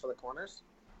straighter ones for the corners.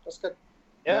 That's good.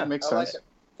 Yeah, that makes I sense. like it.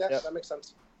 Yeah, that makes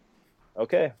sense.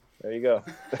 Okay, there you go.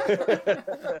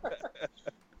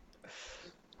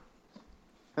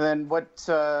 And then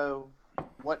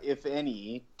what, if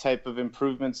any, type of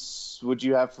improvements would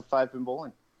you have for five-pin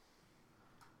bowling?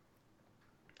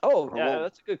 Oh, yeah,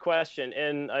 that's a good question.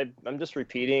 And I'm just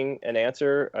repeating an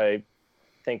answer. I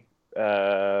think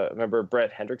remember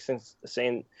Brett Hendrickson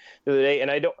saying the other day, and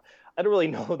I don't really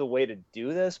know the way to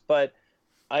do this, but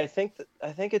I think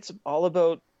it's all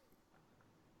about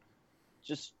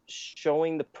just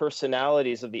showing the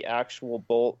personalities of the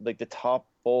actual like the top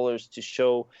bowlers, to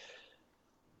show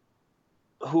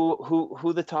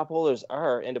who the top bowlers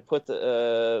are, and to put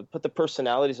the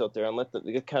personalities out there and let them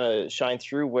kind of shine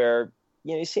through. Where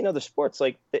you see in other sports,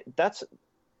 like that's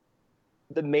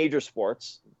the major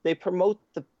sports, they promote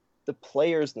the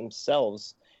players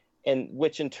themselves, and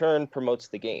which in turn promotes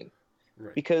the game.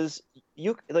 Right. Because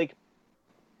you like,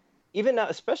 even now,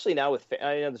 especially now with,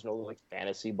 I know there's no like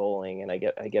fantasy bowling, and I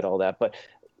get all that, but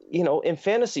in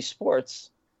fantasy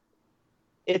sports,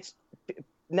 it's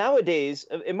nowadays.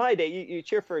 In my day, you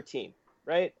cheer for a team,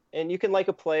 right? And you can like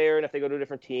a player, and if they go to a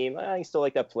different team, I can still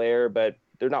like that player, but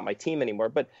they're not my team anymore.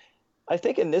 But I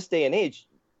think in this day and age,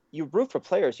 you root for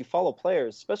players, you follow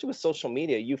players, especially with social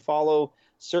media. You follow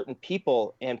certain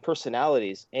people and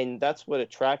personalities, and that's what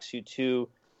attracts you to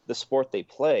the sport they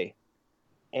play.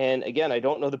 And again, I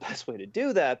don't know the best way to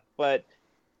do that, but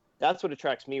that's what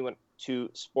attracts me to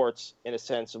sports, in a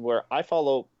sense where I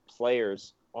follow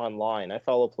players online. I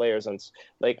follow players on,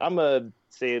 like, I'm a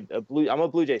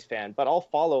Blue Jays fan, but I'll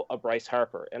follow a Bryce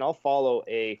Harper, and I'll follow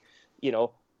I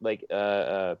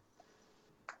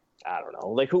don't know,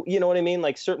 like, who, you know what I mean?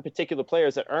 Like certain particular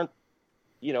players that aren't,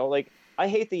 like, I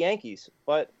hate the Yankees,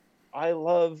 but I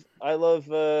love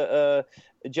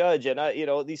Judge,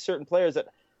 and these certain players that,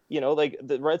 like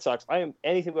the Red Sox. I am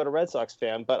anything but a Red Sox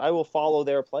fan, but I will follow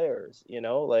their players,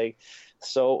 like.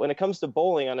 So when it comes to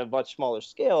bowling on a much smaller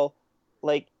scale,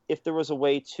 like, if there was a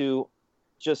way to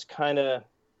just kind of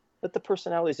let the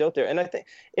personalities out there, and I think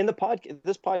in this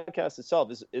podcast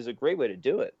itself is a great way to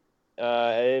do it.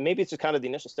 And maybe it's just kind of the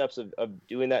initial steps of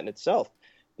doing that in itself,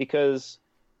 because,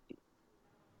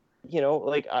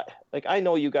 I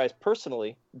know you guys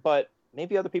personally, but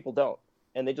maybe other people don't,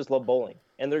 and they just love bowling,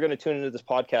 and they're going to tune into this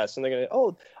podcast, and they're going to,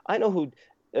 oh, I know who,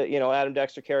 Adam,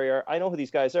 Dexter, Carey are. I know who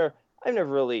these guys are. I've never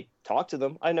really talked to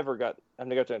them. I've never got to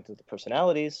the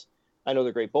personalities. I know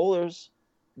they're great bowlers,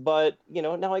 but,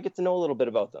 now I get to know a little bit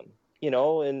about them,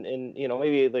 and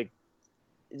maybe like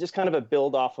just kind of a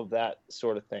build off of that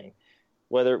sort of thing.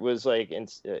 Whether it was like, I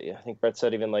think Brett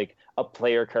said even like a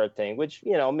player card thing, which,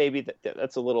 maybe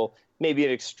that's a little, maybe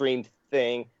an extreme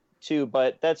thing too,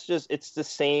 but it's the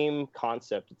same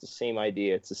concept. It's the same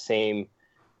idea. It's the same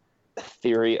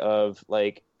theory of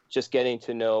like just getting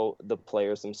to know the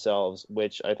players themselves,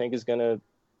 which I think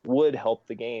would help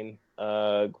the game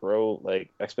grow like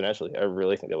exponentially. I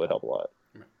really think that would help a lot.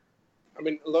 I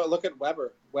mean, look at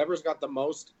Weber. Weber's got the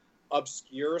most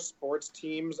obscure sports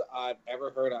teams I've ever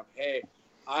heard of. Hey,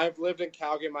 I've lived in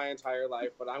Calgary my entire life,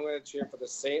 but I'm going to cheer for the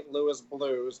St. Louis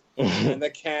Blues and the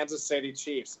Kansas City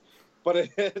Chiefs. But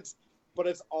it's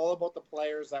all about the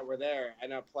players that were there,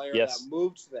 and a player that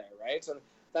moved there, right? So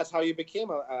that's how you became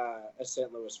a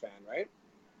St. Louis fan, right?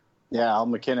 Yeah, Al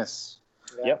McInnes.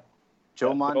 Yeah. Yep.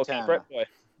 Joe Montana.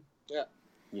 Yeah.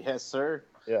 Yes, sir.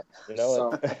 Yeah.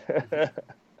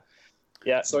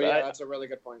 Yeah. So yeah, that's a really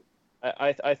good point.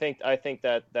 I think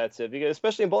that's it, because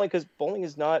especially in bowling, because bowling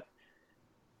is not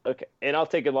okay. And I'll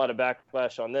take a lot of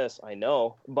backlash on this, I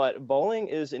know, but bowling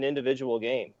is an individual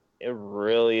game. It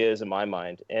really is, in my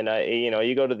mind. And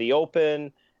you go to the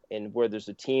Open, and where there's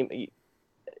a team.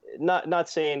 Not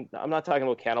saying, I'm not talking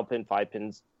about candlepin,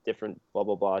 5-pins, different blah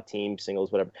blah blah, team,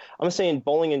 singles, whatever. I'm saying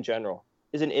bowling in general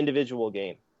is an individual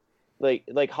game.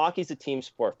 Like hockey's a team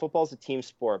sport, football's a team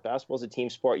sport, basketball's a team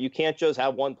sport. You can't just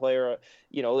have one player,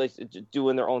 like,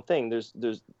 doing their own thing.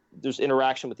 There's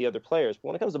interaction with the other players. But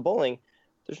when it comes to bowling,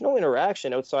 there's no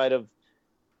interaction outside of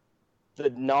the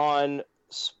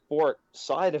non-sport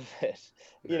side of it.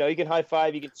 You can high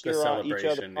five, you can cheer on each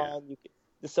other on, you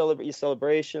can celebrate your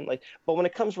celebration. Like, but when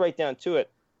it comes right down to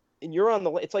it, and you're on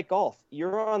it's like golf.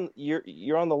 You're on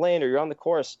the lane, or you're on the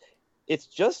course. It's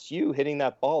just you hitting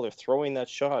that ball or throwing that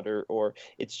shot, or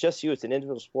it's just you. It's an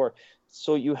individual sport.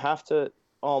 So you have to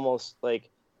almost like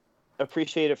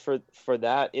appreciate it for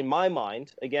that. In my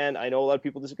mind, again, I know a lot of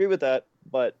people disagree with that,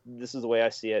 but this is the way I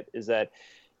see it, is that,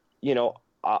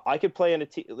 I could play on a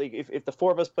team. Like, if the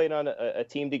four of us played on a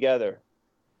team together,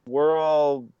 we're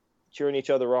all cheering each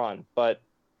other on. But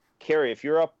Carey, if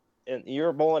you're up and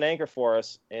you're bowling anchor for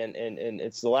us, and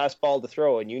it's the last ball to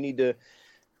throw, and you need to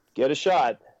get a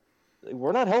shot,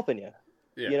 we're not helping you.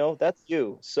 Yeah. That's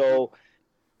you. So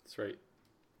that's right.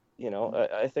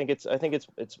 I think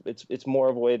it's more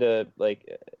of a way to,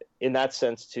 like, in that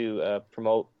sense, to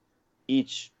promote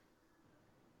each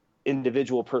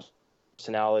individual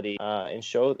personality, and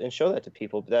show that to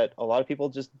people that a lot of people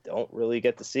just don't really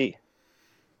get to see.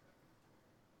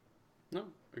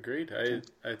 agreed.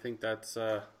 I think that's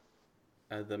the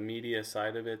media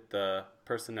side of it, the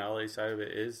personality side of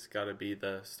it is got to be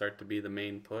the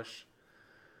main push.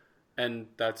 And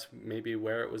that's maybe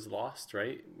where it was lost,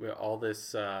 right? Where all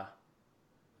this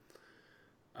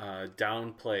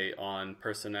downplay on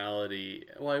personality.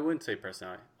 Well, I wouldn't say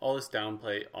personality. All this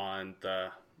downplay on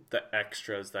the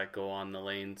extras that go on the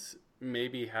lanes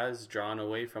maybe has drawn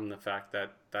away from the fact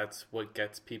that that's what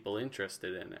gets people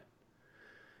interested in it.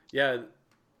 Yeah,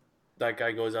 that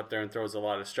guy goes up there and throws a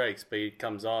lot of strikes, but he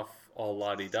comes off all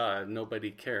la-di-da. Nobody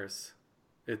cares.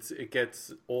 It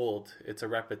gets old. It's a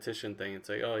repetition thing. It's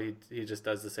like, oh, he just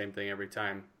does the same thing every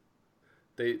time.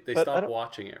 They stop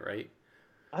watching it, right?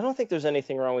 I don't think there's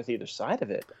anything wrong with either side of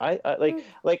it. I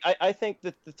think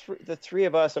that the three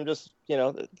of us, I'm just,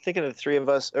 thinking of the three of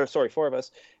us, or sorry, four of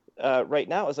us, right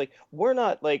now is like, we're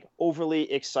not like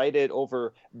overly excited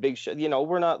over big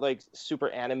we're not like super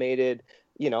animated,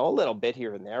 a little bit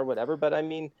here and there, whatever. But I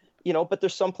mean, but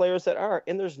there's some players that are,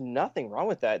 and there's nothing wrong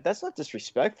with that. That's not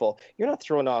disrespectful. You're not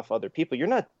throwing off other people. You're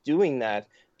not doing that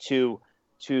to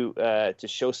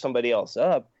show somebody else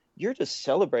up. You're just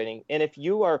celebrating. And if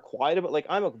you are quiet about, like,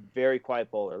 I'm a very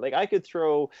quiet bowler. Like, I could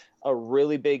throw a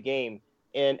really big game,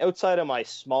 and outside of my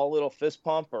small little fist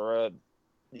pump or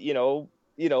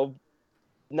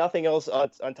nothing else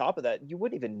on top of that, you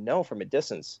wouldn't even know from a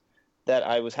distance that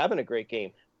I was having a great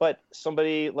game. But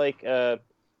somebody like, Bradley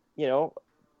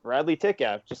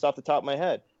Tickav, just off the top of my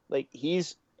head, like,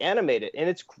 he's animated, and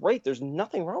it's great. There's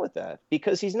nothing wrong with that,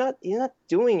 because he's not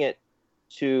doing it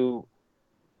to.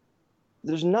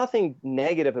 There's nothing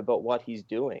negative about what he's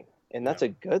doing, and that's a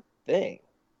good thing.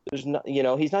 There's not,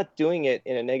 he's not doing it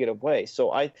in a negative way.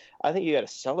 So I think you got to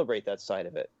celebrate that side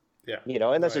of it. Yeah.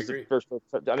 And that's just the first.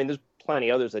 I mean, there's plenty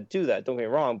others that do that. Don't get me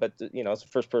wrong, but it's the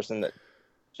first person that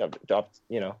came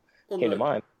to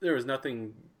mind. There was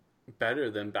nothing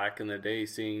better than back in the day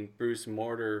seeing Bruce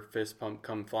Mortar fist pump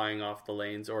come flying off the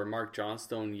lanes, or Mark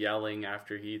Johnstone yelling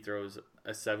after he throws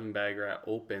a 7-bagger at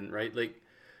open, right? Like,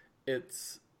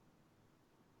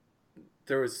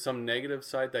 there was some negative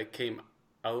side that came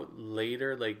out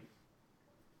later. Like,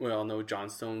 we all know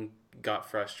Johnstone got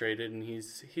frustrated, and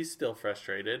he's still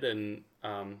frustrated, and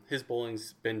his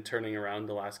bowling's been turning around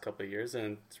the last couple of years,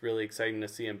 and it's really exciting to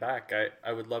see him back.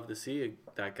 I would love to see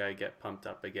that guy get pumped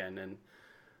up again, and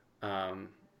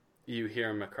you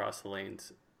hear him across the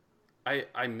lanes.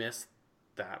 I miss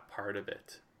that part of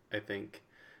it, I think,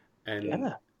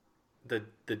 and the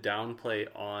downplay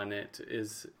on it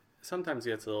is sometimes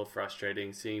gets a little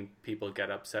frustrating, seeing people get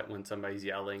upset when somebody's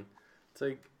yelling. It's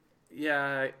like,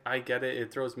 yeah, I get it.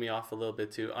 It throws me off a little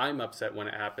bit too. I'm upset when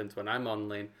it happens when I'm on the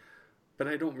lane, but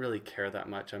I don't really care that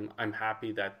much. I'm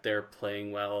happy that they're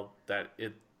playing well, that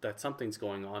something's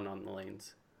going on the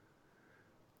lanes.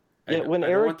 Yeah, when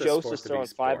Eric Jost is throwing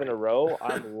 5 in a row,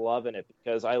 I'm loving it,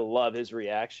 because I love his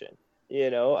reaction.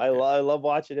 I love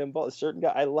watching him bowl. A certain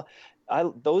guy,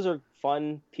 those are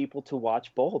fun people to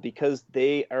watch bowl, because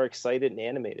they are excited and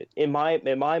animated. In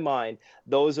my mind,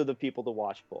 those are the people to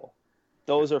watch bowl.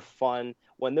 Those are fun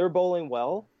when they're bowling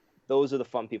well. Those are the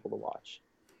fun people to watch,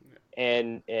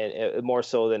 and more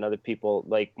so than other people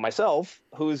like myself,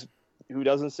 who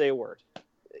doesn't say a word.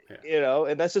 Yeah.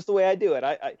 And that's just the way I do it.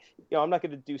 I'm not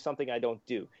going to do something I don't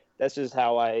do. That's just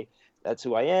that's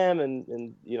who I am,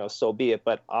 and so be it.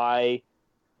 But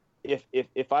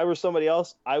if I were somebody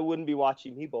else, I wouldn't be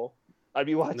watching me bowl. I'd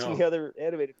be watching the other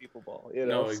animated people bowl.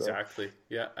 No, exactly. So.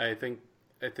 Yeah, I think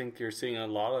you're seeing a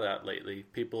lot of that lately.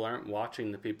 People aren't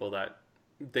watching the people that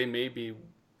they may be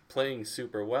playing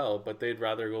super well, but they'd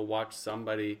rather go watch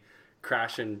somebody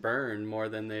crash and burn more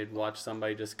than they'd watch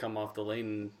somebody just come off the lane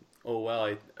and, oh,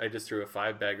 well, I just threw a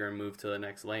 5-bagger and moved to the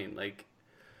next lane. Like,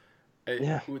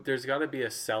 there's got to be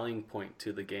a selling point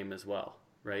to the game as well,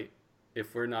 right?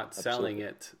 If we're not selling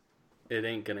it, it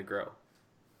ain't going to grow.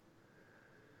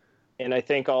 And I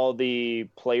think all the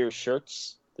player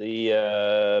shirts,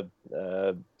 the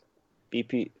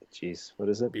BP, geez, what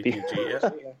is it? BPG, yeah.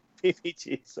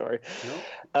 BPG, sorry. No.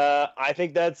 I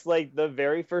think that's like the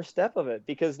very first step of it,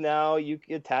 because now you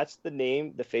can attach the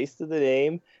name, the face to the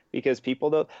name, because people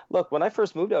don't look. When I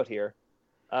first moved out here,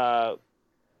 I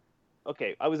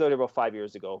was out here about 5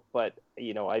 years ago, but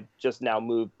I just now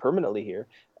moved permanently here,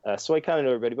 so I kind of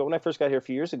know everybody. But when I first got here a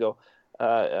few years ago,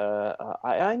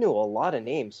 I knew a lot of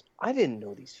names. I didn't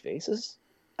know these faces.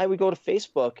 I would go to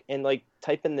Facebook and like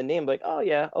type in the name, like, oh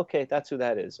yeah, okay, that's who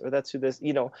that is, or that's who this.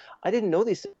 I didn't know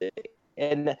these things.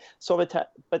 And so,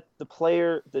 but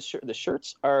the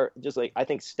shirts are just like, I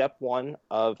think, step one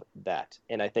of that,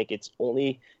 and I think it's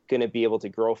only going to be able to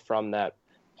grow from that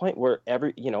point where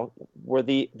everyone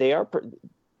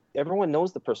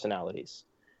knows the personalities.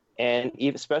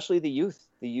 and especially the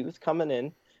youth coming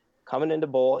into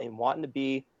bowl and wanting to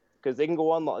be, because they can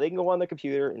go on the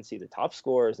computer and see the top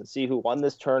scores and see who won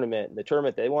this tournament and the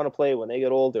tournament they want to play when they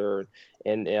get older,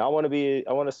 and I want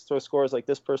to throw scores like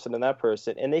this person and that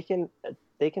person, and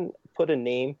they can put a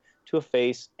name to a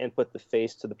face and put the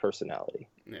face to the personality.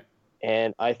 Yeah.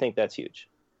 And I think that's huge.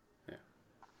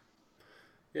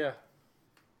 Yeah.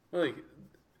 Well,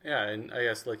 and I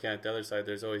guess looking at the other side,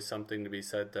 there's always something to be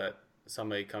said that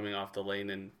somebody coming off the lane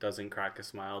and doesn't crack a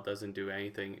smile, doesn't do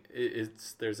anything,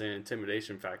 there's an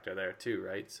intimidation factor there too,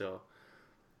 right? So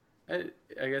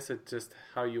I guess it's just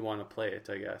how you want to play it,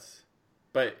 I guess.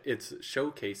 But it's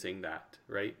showcasing that,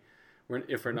 right?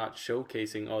 If we're not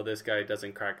showcasing, oh, this guy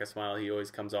doesn't crack a smile, he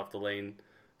always comes off the lane,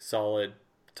 solid,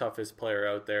 toughest player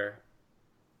out there.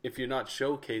 If you're not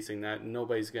showcasing that,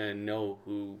 nobody's going to know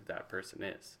who that person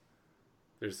is.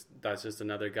 That's just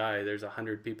another guy. There's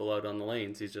 100 people out on the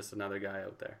lanes. He's just another guy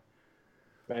out there.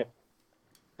 Right.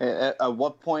 At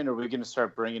what point are we going to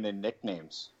start bringing in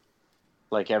nicknames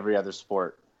like every other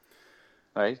sport?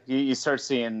 Right? You start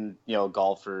seeing,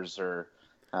 golfers or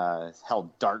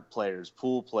dart players,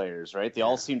 pool players, right? They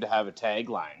all seem to have a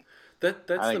tagline. That's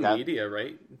the media,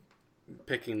 right?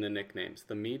 Picking the nicknames.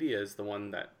 The media is the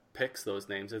one that picks those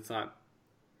names. It's not.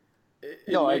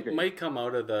 It might come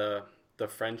out of the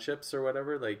friendships or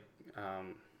whatever. Like, I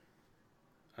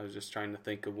was just trying to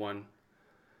think of one.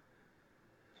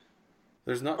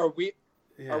 There's not. Are we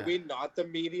not the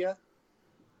media?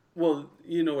 Well,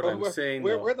 you know what I'm saying.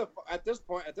 We're at this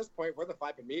point we're the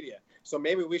 5 in media. So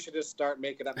maybe we should just start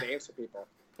making up names for people.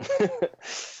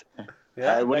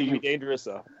 Yeah, that can be dangerous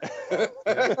though.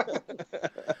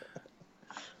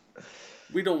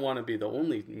 We don't want to be the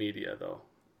only media though.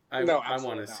 I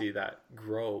want to see that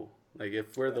grow. Like,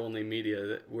 if we're the only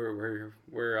media,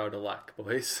 we're out of luck,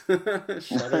 boys. Shut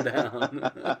her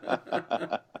down.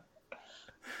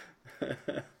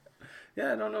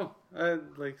 Yeah, I don't know.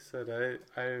 Like I said,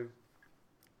 I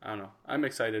don't know. I'm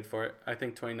excited for it. I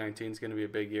think 2019 is going to be a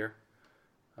big year.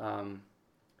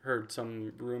 Heard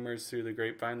some rumors through the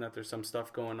grapevine that there's some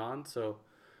stuff going on, so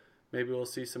maybe we'll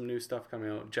see some new stuff coming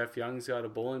out. Jeff Young's got a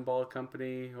bowling ball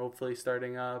company, hopefully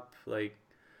starting up. Like,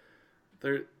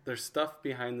 there's stuff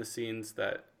behind the scenes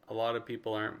that a lot of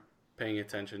people aren't paying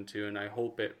attention to, and I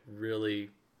hope it really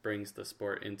brings the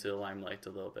sport into the limelight a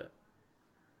little bit.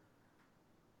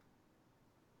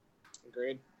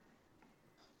 Agreed.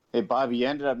 Hey, Bobby, you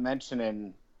ended up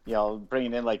mentioning,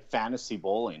 bringing in like fantasy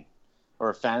bowling or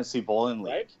a fantasy bowling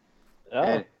league.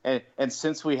 Right. Oh. And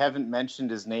since we haven't mentioned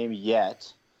his name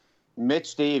yet,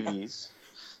 Mitch Davies.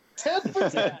 10 for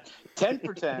 10. 10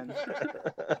 for 10.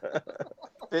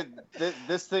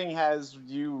 This thing has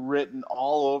you written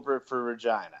all over it for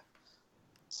Regina.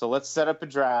 So let's set up a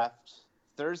draft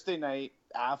Thursday night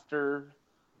after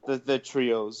the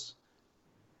trios.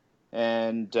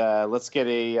 And let's get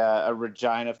a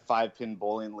Regina 5-pin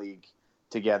bowling league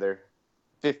together.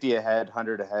 50 ahead,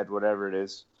 100 ahead, whatever it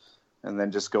is. And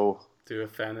then just go. Do a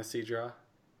fantasy draw?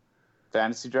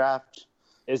 Fantasy draft.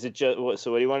 Is it just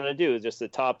so? What do you want to do? Just the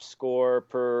top score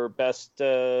per best?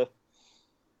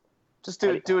 Just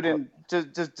do it in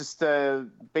just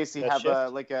basically have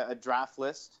a draft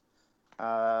list.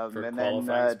 For and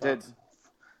qualifying then spots?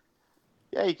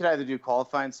 Yeah, you could either do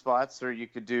qualifying spots or you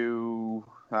could do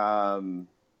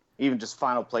even just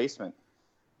final placement,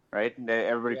 right? And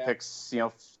everybody picks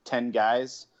 10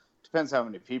 guys. Depends how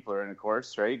many people are in a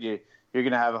course, right? You're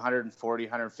going to have 140,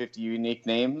 150 unique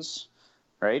names,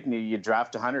 right? And you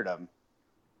draft 100 of them.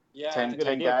 Yeah,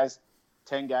 10 guys,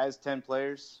 10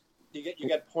 players. You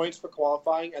get points for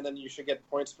qualifying, and then you should get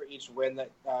points for each win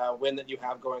that you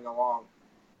have going along.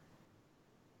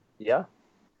 Yeah.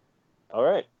 All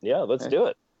right. Yeah, let's do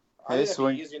it. I think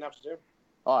that'd be easy enough to do.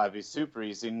 Oh, it'd be super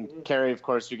easy. And Carrie, of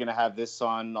course, you're going to have this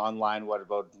online. What,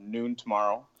 about noon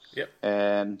tomorrow? Yep.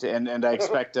 And I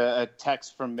expect a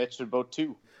text from Mitch about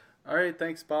 2. All right.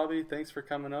 Thanks, Bobby. Thanks for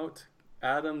coming out.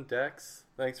 Adam, Dex,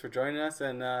 thanks for joining us.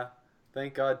 And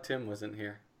thank God Tim wasn't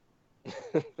here.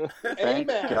 Thank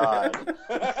God.